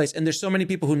into that place. And there's so many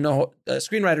people who know,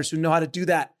 screenwriters who know how to do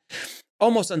that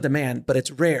almost on demand, but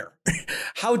it's rare.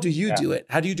 How do you do it?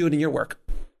 How do you do it in your work?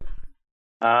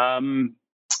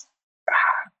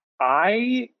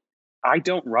 I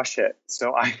don't rush it.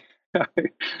 So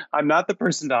I'm not the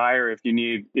person to hire if you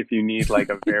need like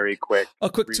a very quick, a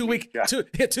quick 3 week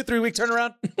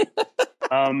turnaround.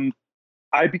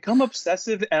 I become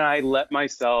obsessive and I let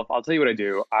myself, I'll tell you what I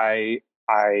do. I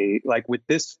like with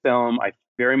this film, I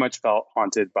very much felt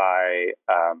haunted by,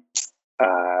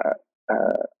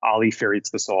 Ali Fear Eats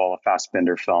the Soul, a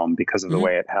Fassbinder film, because of the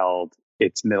way it held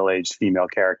its middle-aged female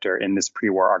character in this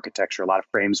pre-war architecture, a lot of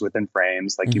frames within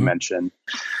frames, like you mentioned.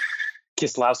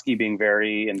 Kieslowski being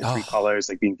very in the three colors,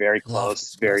 like being very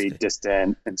close, very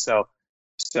distant. And so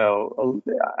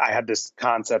I had this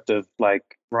concept of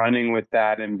like running with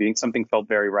that and being something felt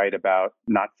very right about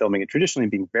not filming it traditionally,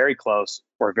 being very close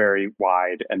or very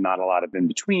wide and not a lot of in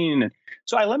between. And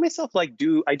so I let myself I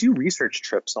do research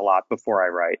trips a lot before I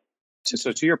write.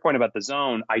 So to your point about the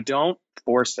zone, I don't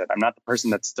force it. I'm not the person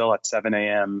that's still at 7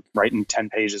 a.m. writing 10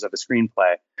 pages of a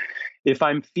screenplay. If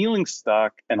I'm feeling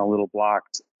stuck and a little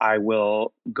blocked, I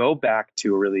will go back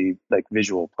to a really like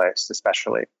visual place,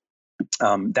 especially.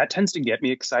 That tends to get me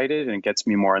excited and it gets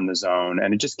me more in the zone.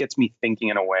 And it just gets me thinking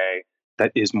in a way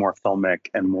that is more filmic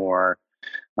and more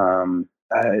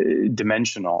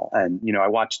dimensional. And, I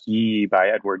watched Yi by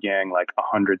Edward Yang like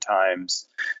 100 times.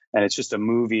 And it's just a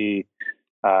movie.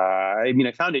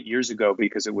 I found it years ago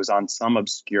because it was on some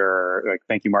obscure, like,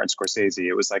 thank you, Martin Scorsese.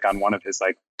 It was like on one of his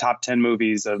like top 10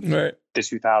 movies of the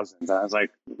 2000s. And I was like,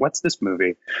 what's this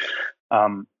movie?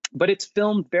 But it's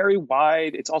filmed very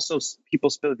wide. It's also people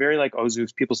spill very like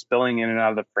Ozu's, people spilling in and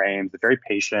out of the frames. They're very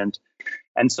patient.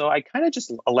 And so I kind of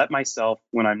just let myself,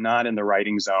 when I'm not in the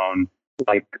writing zone,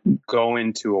 like go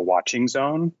into a watching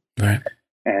zone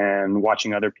and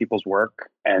watching other people's work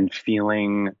and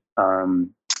feeling,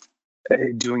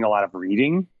 doing a lot of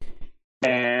reading.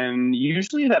 And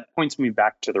usually that points me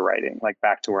back to the writing, like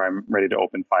back to where I'm ready to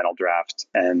open final draft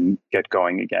and get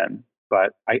going again.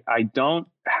 But I don't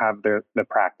have the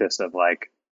practice of like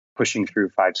pushing through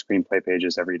 5 screenplay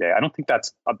pages every day. I don't think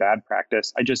that's a bad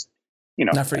practice. I just,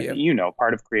 not for you.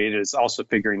 Part of creative is also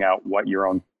figuring out what your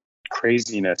own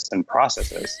craziness and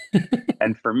process is.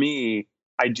 And for me,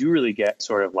 I do really get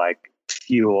sort of like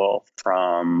fuel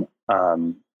from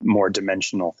more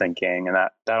dimensional thinking. And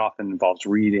that often involves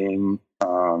reading,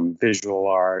 visual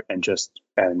art, and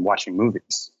watching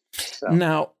movies. So.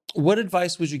 Now, what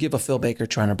advice would you give a filmmaker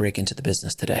trying to break into the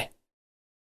business today?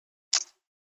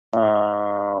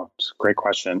 It's a great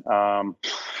question. I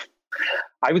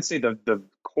would say the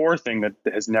core thing that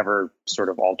has never sort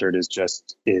of altered is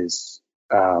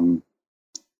the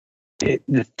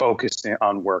focusing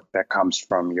on work that comes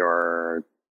from your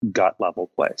gut level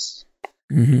place.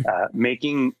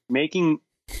 Making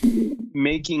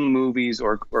movies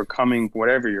or coming,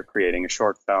 whatever you're creating, a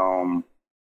short film,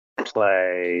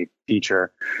 play,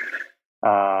 feature,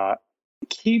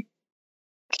 keep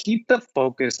the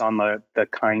focus on the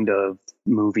kind of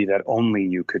movie that only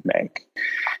you could make,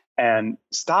 and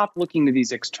stop looking to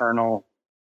these external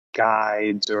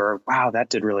guides or, wow, that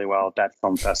did really well at that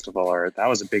film festival, or that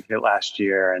was a big hit last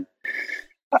year. And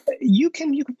you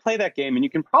can play that game and you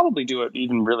can probably do it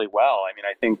even really well. I mean,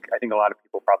 I think a lot of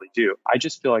people probably do. I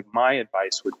just feel like my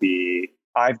advice would be,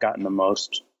 I've gotten the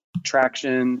most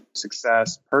traction,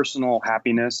 success, personal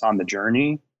happiness on the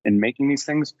journey in making these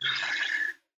things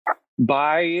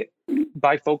by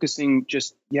by focusing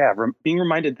being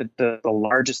reminded that the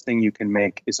largest thing you can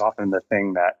make is often the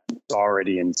thing that's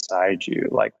already inside you,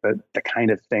 like the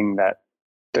kind of thing that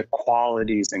the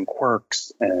qualities and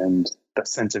quirks and the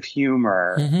sense of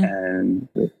humor and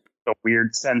the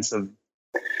weird sense of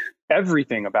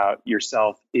everything about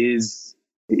yourself is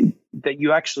that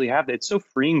you actually have. It's so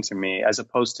freeing to me, as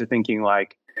opposed to thinking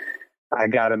like, I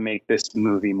got to make this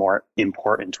movie more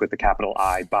important with a capital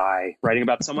I by writing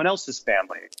about someone else's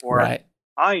family, or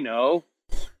I know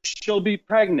she'll be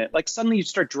pregnant. Like suddenly you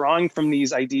start drawing from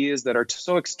these ideas that are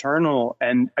so external.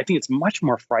 And I think it's much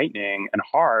more frightening and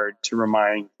hard to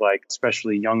remind, like,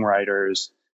 especially young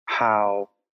writers, how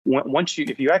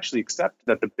if you actually accept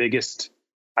that the biggest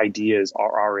ideas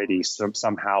are already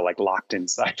somehow like locked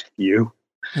inside of you,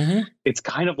 it's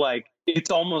kind of like,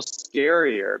 it's almost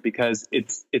scarier, because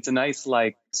it's a nice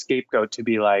like scapegoat to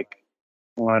be like,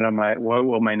 what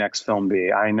will my next film be?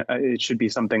 It should be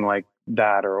something like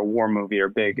that, or a war movie, or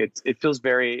big. It feels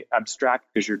very abstract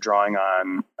because you're drawing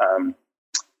on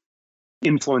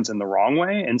influence in the wrong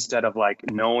way, instead of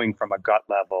like knowing from a gut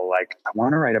level, like, I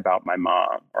want to write about my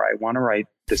mom, or I want to write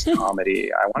this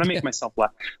comedy. I want to make myself laugh.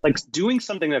 Like doing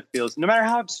something that feels, no matter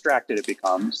how abstracted it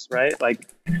becomes, right? Like,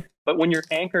 but when you're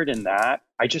anchored in that,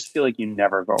 I just feel like you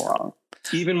never go wrong.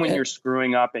 Even when you're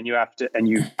screwing up and you are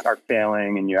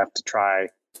failing, and you have to try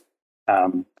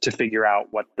to figure out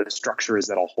what the structure is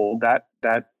that'll hold that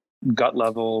gut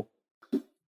level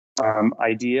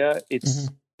idea.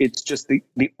 It's just the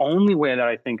only way that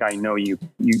I think I know you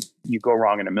go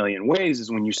wrong in a million ways is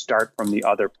when you start from the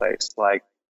other place. Like,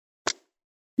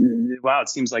 wow, it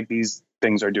seems like these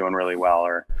things are doing really well,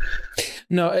 or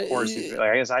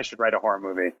I guess I should write a horror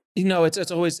movie.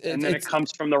 It's always, and then it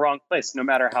comes from the wrong place. No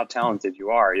matter how talented you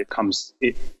are,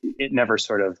 it never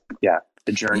sort of,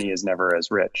 the journey is never as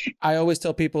rich. I always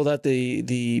tell people that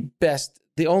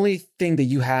the only thing that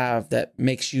you have that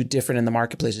makes you different in the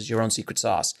marketplace is your own secret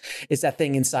sauce. It's that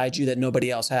thing inside you that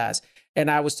nobody else has. And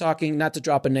I was talking, not to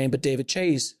drop a name, but David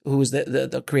Chase, who was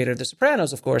the creator of The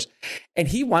Sopranos, of course, and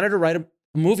he wanted to write a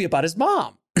movie about his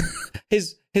mom.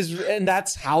 And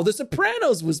that's how The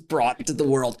Sopranos was brought to the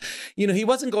world. He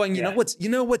wasn't going,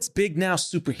 what's big now?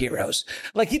 Superheroes.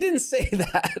 Like, he didn't say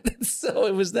that. So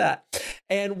it was that.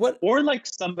 Or like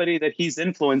somebody that he's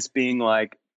influenced being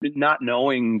like, not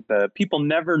knowing, the people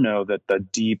never know that the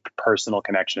deep personal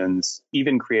connections,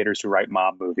 even creators who write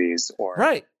mob movies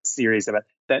or series about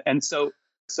that. And so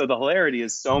the hilarity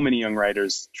is, so many young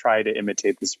writers try to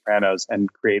imitate The Sopranos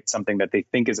and create something that they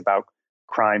think is about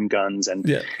crime, guns, and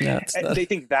they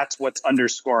think that's what's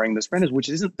underscoring The Sopranos, which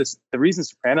isn't this. The reason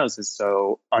Sopranos is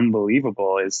so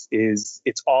unbelievable is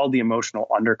it's all the emotional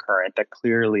undercurrent that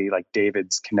clearly, like,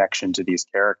 David's connection to these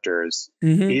characters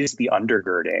is the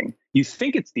undergirding. You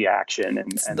think it's the action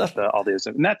and all this,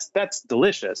 and that's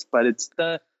delicious, but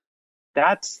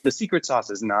that's the secret sauce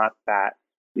is not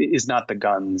the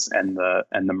guns and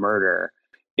the murder.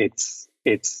 It's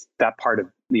that part of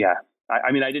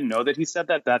I mean, I didn't know that he said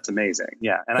that. That's amazing.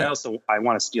 Yeah. And I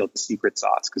want to steal the secret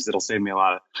sauce, because it'll save me a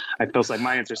lot of, I feel like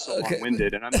my answer is so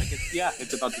long-winded, and I'm like,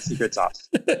 it's about the secret sauce.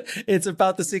 It's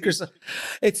about the secret sauce.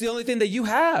 It's the only thing that you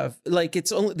have. Like, it's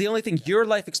the only thing, your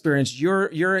life experience, your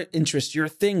interests, your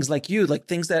things, like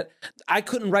things that I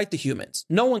couldn't write The Humans.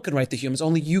 No one can write The Humans.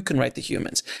 Only you can write The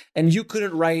Humans. And you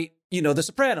couldn't write, The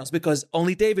Sopranos, because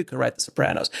only David could write The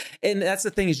Sopranos. And that's the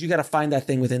thing, is you got to find that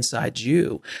thing within inside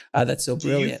you. That's so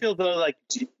brilliant.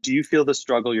 Do you feel the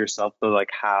struggle yourself, though,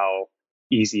 like how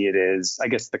easy it is? I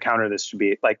guess the counter to this should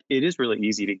be, like, it is really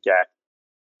easy to get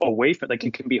away from, like,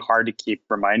 it can be hard to keep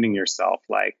reminding yourself,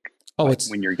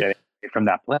 when you're getting away from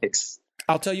that place.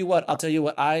 I'll tell you what,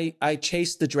 I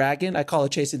chased the dragon. I call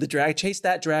it chasing the dragon. I chased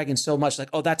that dragon so much, like,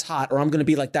 oh, that's hot, or I'm going to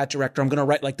be like that director. I'm going to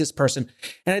write like this person.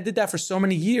 And I did that for so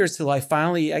many years till I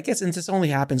finally, I guess, and this only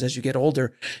happens as you get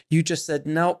older, you just said,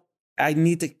 no, I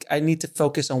need to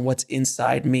focus on what's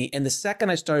inside me. And the second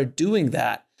I started doing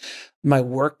that, my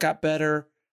work got better.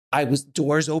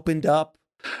 Doors opened up.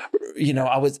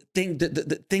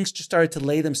 The things just started to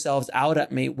lay themselves out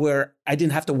at me, where I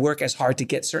didn't have to work as hard to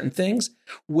get certain things.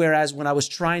 Whereas when I was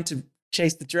trying to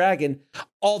chase the dragon,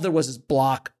 all there was is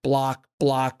block, block,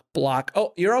 block, block.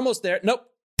 Oh, you're almost there. Nope.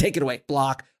 Take it away.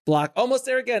 Block, block. Almost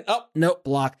there again. Oh, nope.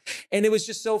 Block. And it was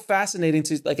just so fascinating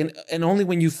to, like, and only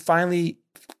when you finally,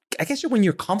 I guess, when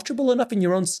you're comfortable enough in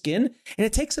your own skin, and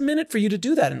it takes a minute for you to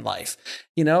do that in life.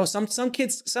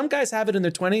 Some guys have it in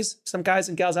their 20s, some guys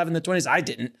and gals have it in their 20s. I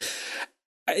didn't.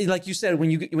 Like you said, when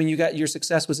you got your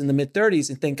success was in the mid 30s,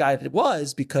 and thank God it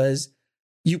was, because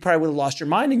you probably would have lost your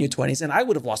mind in your 20s, and I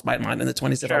would have lost my mind in the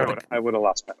 20s. Sure, I would have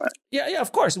lost my mind. Yeah,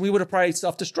 of course. We would have probably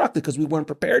self-destructed because we weren't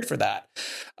prepared for that.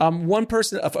 One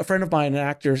person, a friend of mine, an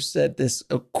actor, said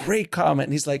a great comment,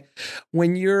 and he's like,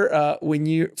 when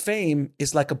your fame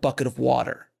is like a bucket of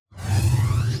water.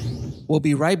 We'll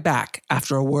be right back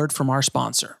after a word from our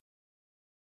sponsor.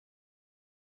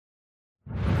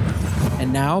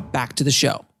 And now back to the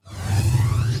show.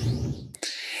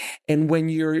 And when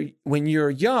you're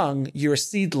young, you're a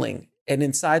seedling, and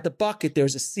inside the bucket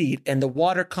there's a seed, and the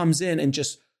water comes in and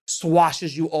just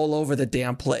swashes you all over the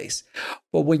damn place.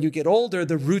 But when you get older,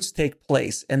 the roots take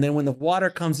place, and then when the water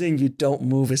comes in, you don't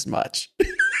move as much.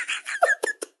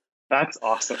 That's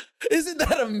awesome. Isn't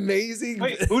that amazing?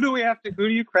 Wait, who do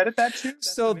you credit that to?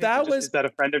 That's so amazing. Is that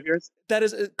a friend of yours? That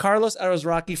is Carlos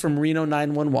Arozraki from Reno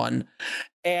 911,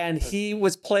 and he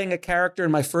was playing a character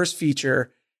in my first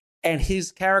feature. And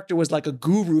his character was like a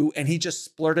guru, and he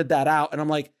just splurted that out. And I'm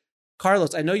like,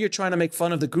 Carlos, I know you're trying to make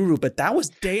fun of the guru, but that was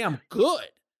damn good.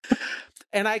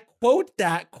 And I quote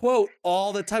that quote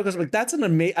all the time because I'm like, that's an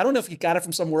amazing. I don't know if you got it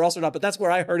from somewhere else or not, but that's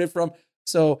where I heard it from.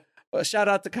 So shout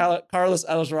out to Carlos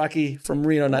Arozraki from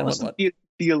Reno 911.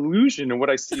 The illusion, and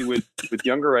what I see with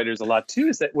younger writers a lot too,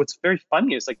 is that what's very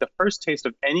funny is like the first taste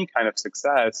of any kind of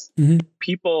success,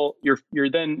 people, you're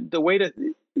then the way to.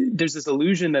 There's this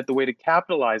illusion that the way to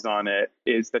capitalize on it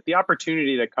is that the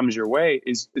opportunity that comes your way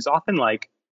is often like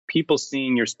people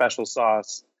seeing your special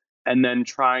sauce and then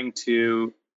trying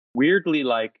to weirdly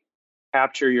like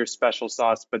capture your special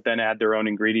sauce, but then add their own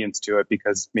ingredients to it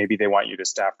because maybe they want you to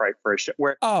staff write for a show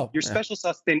where your special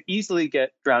sauce then easily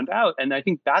get drowned out. And I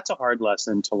think that's a hard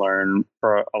lesson to learn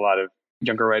for a lot of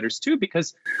younger writers too,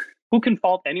 because who can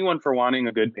fault anyone for wanting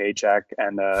a good paycheck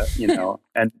and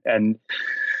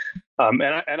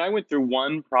and I went through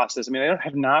one process. I mean, I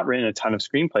have not written a ton of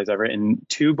screenplays. I've written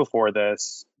 2 before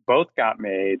this. Both got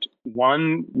made.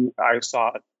 One, I saw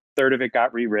a third of it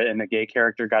got rewritten. A gay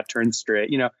character got turned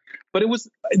straight, But it was,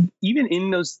 even in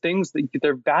those things,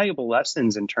 they're valuable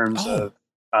lessons in terms of,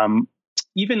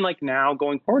 even like now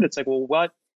going forward, it's like, well,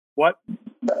 what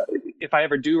if I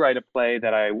ever do write a play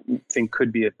that I think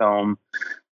could be a film,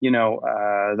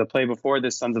 the play before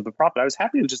this, Sons of the Prophet, I was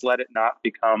happy to just let it not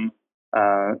become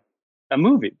a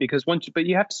movie, because but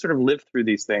you have to sort of live through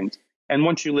these things. And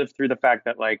once you live through the fact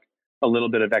that like a little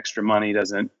bit of extra money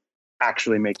doesn't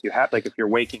actually make you happy, like if you're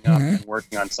waking up and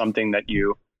working on something that's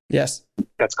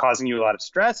causing you a lot of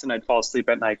stress, and I'd fall asleep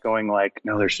at night going like,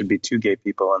 no, there should be 2 gay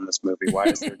people in this movie. Why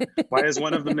is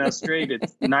one of them now straight?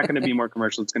 It's not going to be more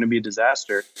commercial. It's going to be a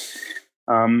disaster.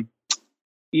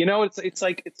 It's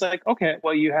like, okay,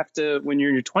 well, you have to, when you're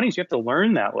in your 20s, you have to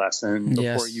learn that lesson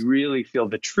before you really feel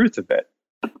the truth of it.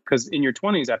 Because in your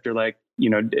 20s, after like,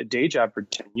 a day job for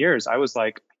 10 years, I was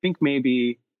like, I think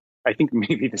maybe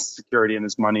the security and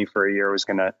this money for a year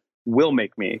will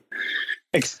make me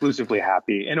exclusively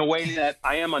happy in a way that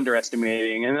I am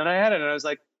underestimating. And then I had it and I was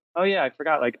like, oh yeah, I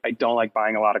forgot. Like, I don't like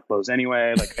buying a lot of clothes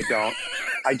anyway. Like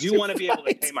I do want to be able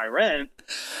to pay my rent.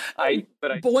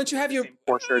 But once you have your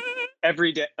shirt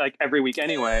every day, like every week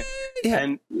anyway. Yeah.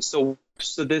 And so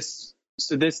this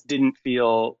didn't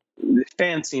feel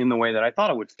fancy in the way that I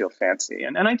thought it would feel fancy.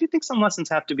 And I do think some lessons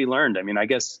have to be learned. I mean, I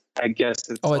guess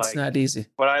it's it's not easy.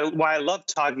 Why I love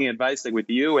talking advice like with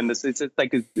you and this, it's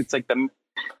like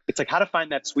how to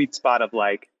find that sweet spot of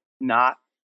like not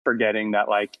forgetting that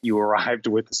like you arrived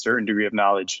with a certain degree of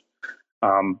knowledge,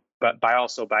 but by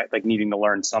like needing to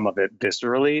learn some of it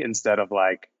viscerally instead of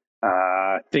like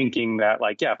thinking that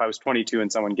like, yeah, if I was 22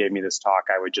 and someone gave me this talk,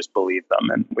 I would just believe them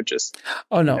and would just.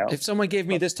 Oh no! If someone gave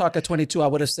me this talk at 22, I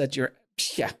would have said,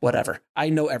 whatever. I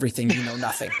know everything. You know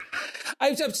nothing.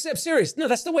 I'm serious. No,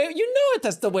 that's the way.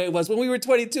 That's the way it was when we were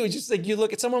 22. It's just like you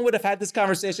look at someone would have had this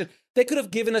conversation. They could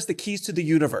have given us the keys to the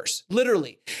universe,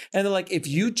 literally. And they're like, if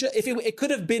it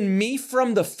could have been me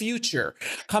from the future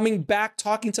coming back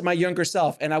talking to my younger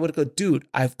self, and I would go, dude,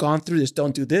 I've gone through this.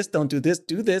 Don't do this. Don't do this.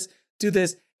 Do this. Do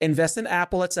this. Invest in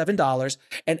Apple at $7,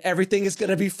 and everything is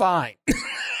going to be fine.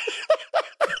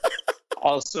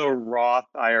 Also, Roth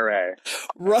IRA.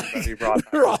 Right. Roth.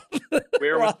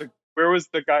 Where was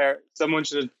the guy? Someone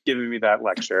should have given me that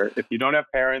lecture. If you don't have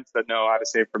parents that know how to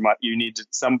save for money, you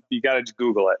got to just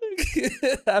Google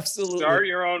it. Absolutely. Start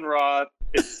your own Roth.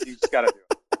 You just got to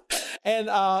do it. And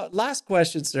last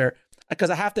question, sir, because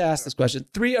I have to ask this question.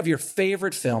 3 of your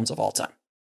favorite films of all time.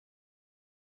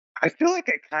 I feel like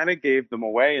I kind of gave them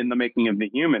away in The Making of the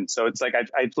Human. So it's like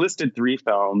I've listed 3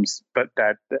 films, but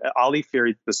that Ali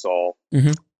Fears the Soul,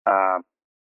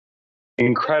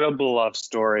 incredible love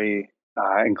story,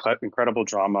 incredible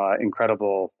drama,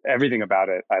 incredible everything about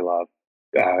it. I love.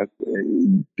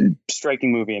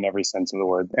 striking movie in every sense of the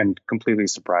word, and completely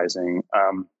surprising.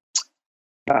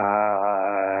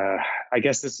 I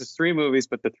guess this is 3 movies,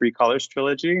 but the Three Colors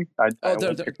trilogy. I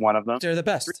will pick one of them. They're the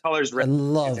best. Three Colors, I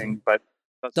love them. but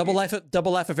Double Life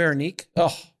of Veronique.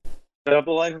 Oh,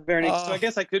 Double Life of Veronique. So I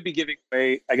guess I could be giving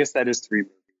away. I guess that is 3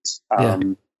 movies.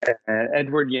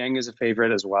 Edward Yang is a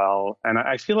favorite as well, and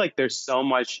I feel like there's so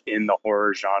much in the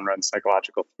horror genre and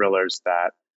psychological thrillers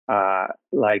that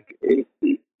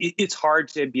it's hard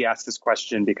to be asked this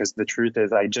question, because the truth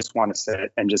is I just want to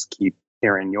sit and just keep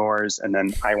hearing yours, and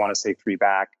then I want to say 3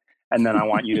 back, and then I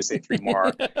want you to say 3 more,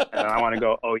 and then I want to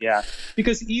go, oh yeah,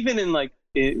 because even in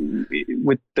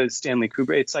with the Stanley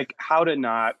Kubrick, it's like how to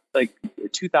not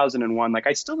 2001.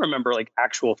 I still remember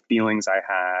actual feelings I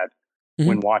had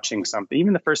when watching something,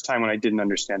 even the first time when I didn't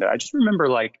understand it. I just remember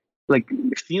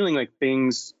feeling like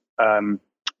things,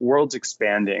 worlds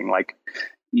expanding,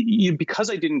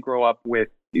 because I didn't grow up with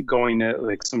going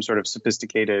to some sort of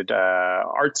sophisticated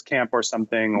arts camp or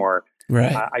something, or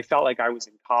right. I felt like I was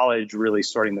in college really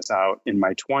sorting this out in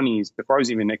my 20s before I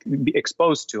was even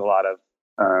exposed to a lot of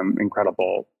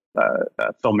incredible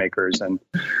filmmakers and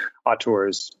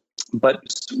auteurs. But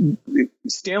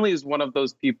Stanley is one of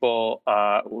those people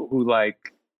who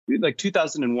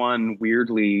 2001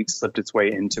 weirdly slipped its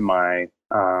way into my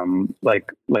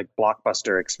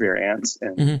blockbuster experience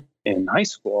in high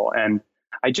school, and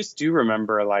I just do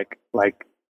remember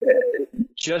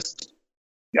just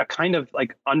a kind of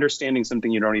understanding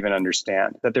something you don't even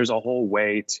understand, that there's a whole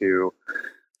way to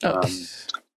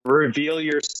reveal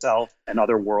yourself and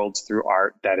other worlds through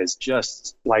art that is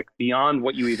just beyond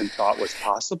what you even thought was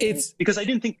possible. It's because I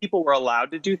didn't think people were allowed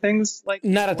to do things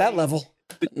not at that level.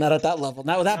 Not at that level.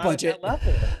 Not with that budget.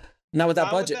 Not with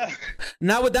that budget.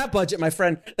 Not with that budget, my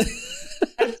friend.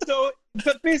 And so,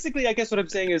 but basically, I guess what I'm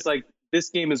saying is this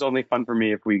game is only fun for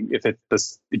me if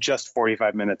it's just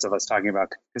 45 minutes of us talking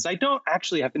about, because I don't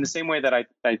actually have, in the same way that I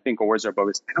think awards are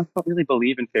bogus, I don't really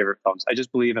believe in favorite films. I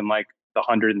just believe in the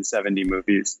 170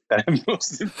 movies that have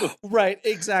most influenced. Right,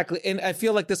 exactly. And I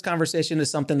feel like this conversation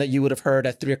is something that you would have heard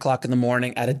at 3:00 in the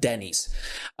morning at a Denny's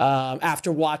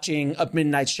after watching a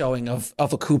midnight showing of a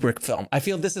Kubrick film. I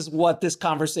feel this is what this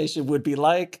conversation would be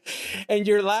like. And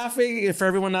you're laughing. For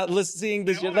everyone not listening,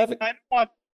 you're laughing.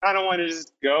 I don't want to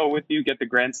just go with you, get the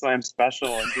Grand Slam special,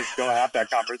 and just go have that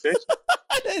conversation.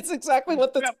 It's exactly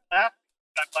what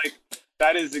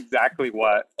that is exactly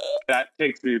what that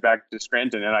takes me back to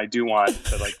Scranton, and I do want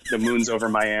the moon's over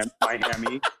Miami.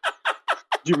 Do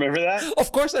you remember that?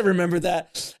 Of course, I remember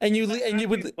that. And you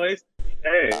would. Place?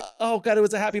 Hey. Oh God, it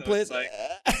was a happy place.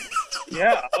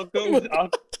 Yeah, I'll go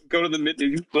to the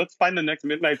midnight. Let's find the next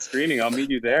midnight screening. I'll meet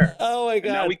you there. Oh my God!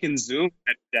 And now we can Zoom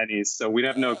at Denny's, so we'd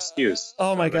have no excuse.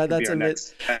 Oh my God, that's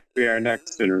amazing. Be our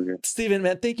next interview. Steven,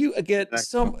 man, thank you again.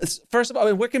 First of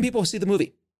all, where can people see the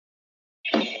movie?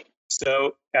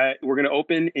 So we're going to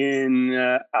open in.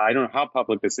 I don't know how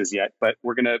public this is yet, but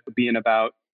we're going to be in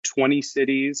about 20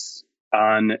 cities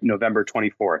on November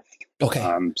 24th.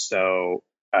 Okay. So.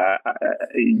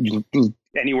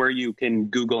 Anywhere you can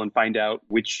Google and find out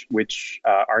which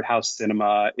art house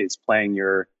cinema is playing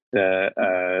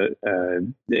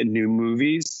the new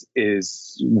movies,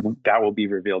 that will be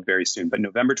revealed very soon. But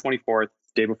November 24th,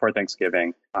 day before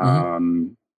Thanksgiving,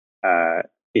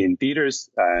 in theaters,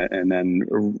 and then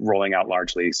rolling out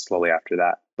slowly after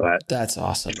that. But that's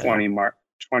awesome. 20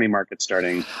 markets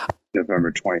starting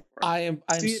November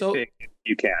 24th.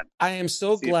 You can. I am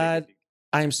so glad.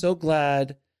 I am so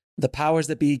glad the powers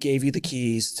that be gave you the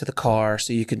keys to the car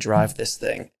so you can drive this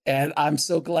thing. And I'm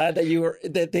so glad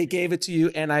that they gave it to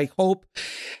you. And I hope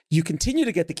you continue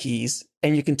to get the keys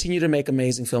and you continue to make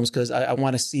amazing films, because I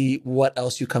want to see what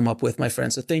else you come up with, my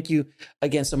friend. So thank you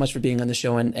again so much for being on the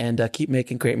show, and keep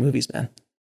making great movies, man.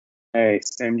 Hey,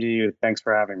 same to you. Thanks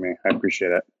for having me. I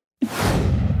appreciate it.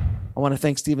 I want to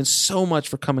thank Steven so much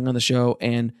for coming on the show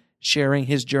and sharing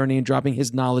his journey and dropping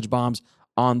his knowledge bombs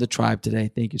on the tribe today.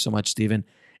 Thank you so much, Steven.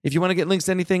 If you want to get links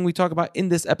to anything we talk about in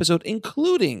this episode,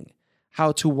 including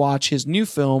how to watch his new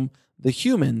film, The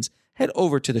Humans, head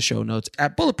over to the show notes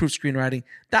at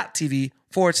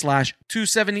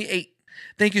bulletproofscreenwriting.tv/278.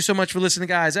 Thank you so much for listening,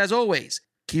 guys. As always,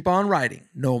 keep on writing,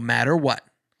 no matter what.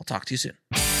 I'll talk to you soon.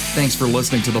 Thanks for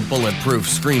listening to the Bulletproof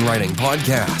Screenwriting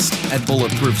Podcast at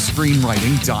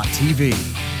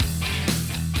bulletproofscreenwriting.tv.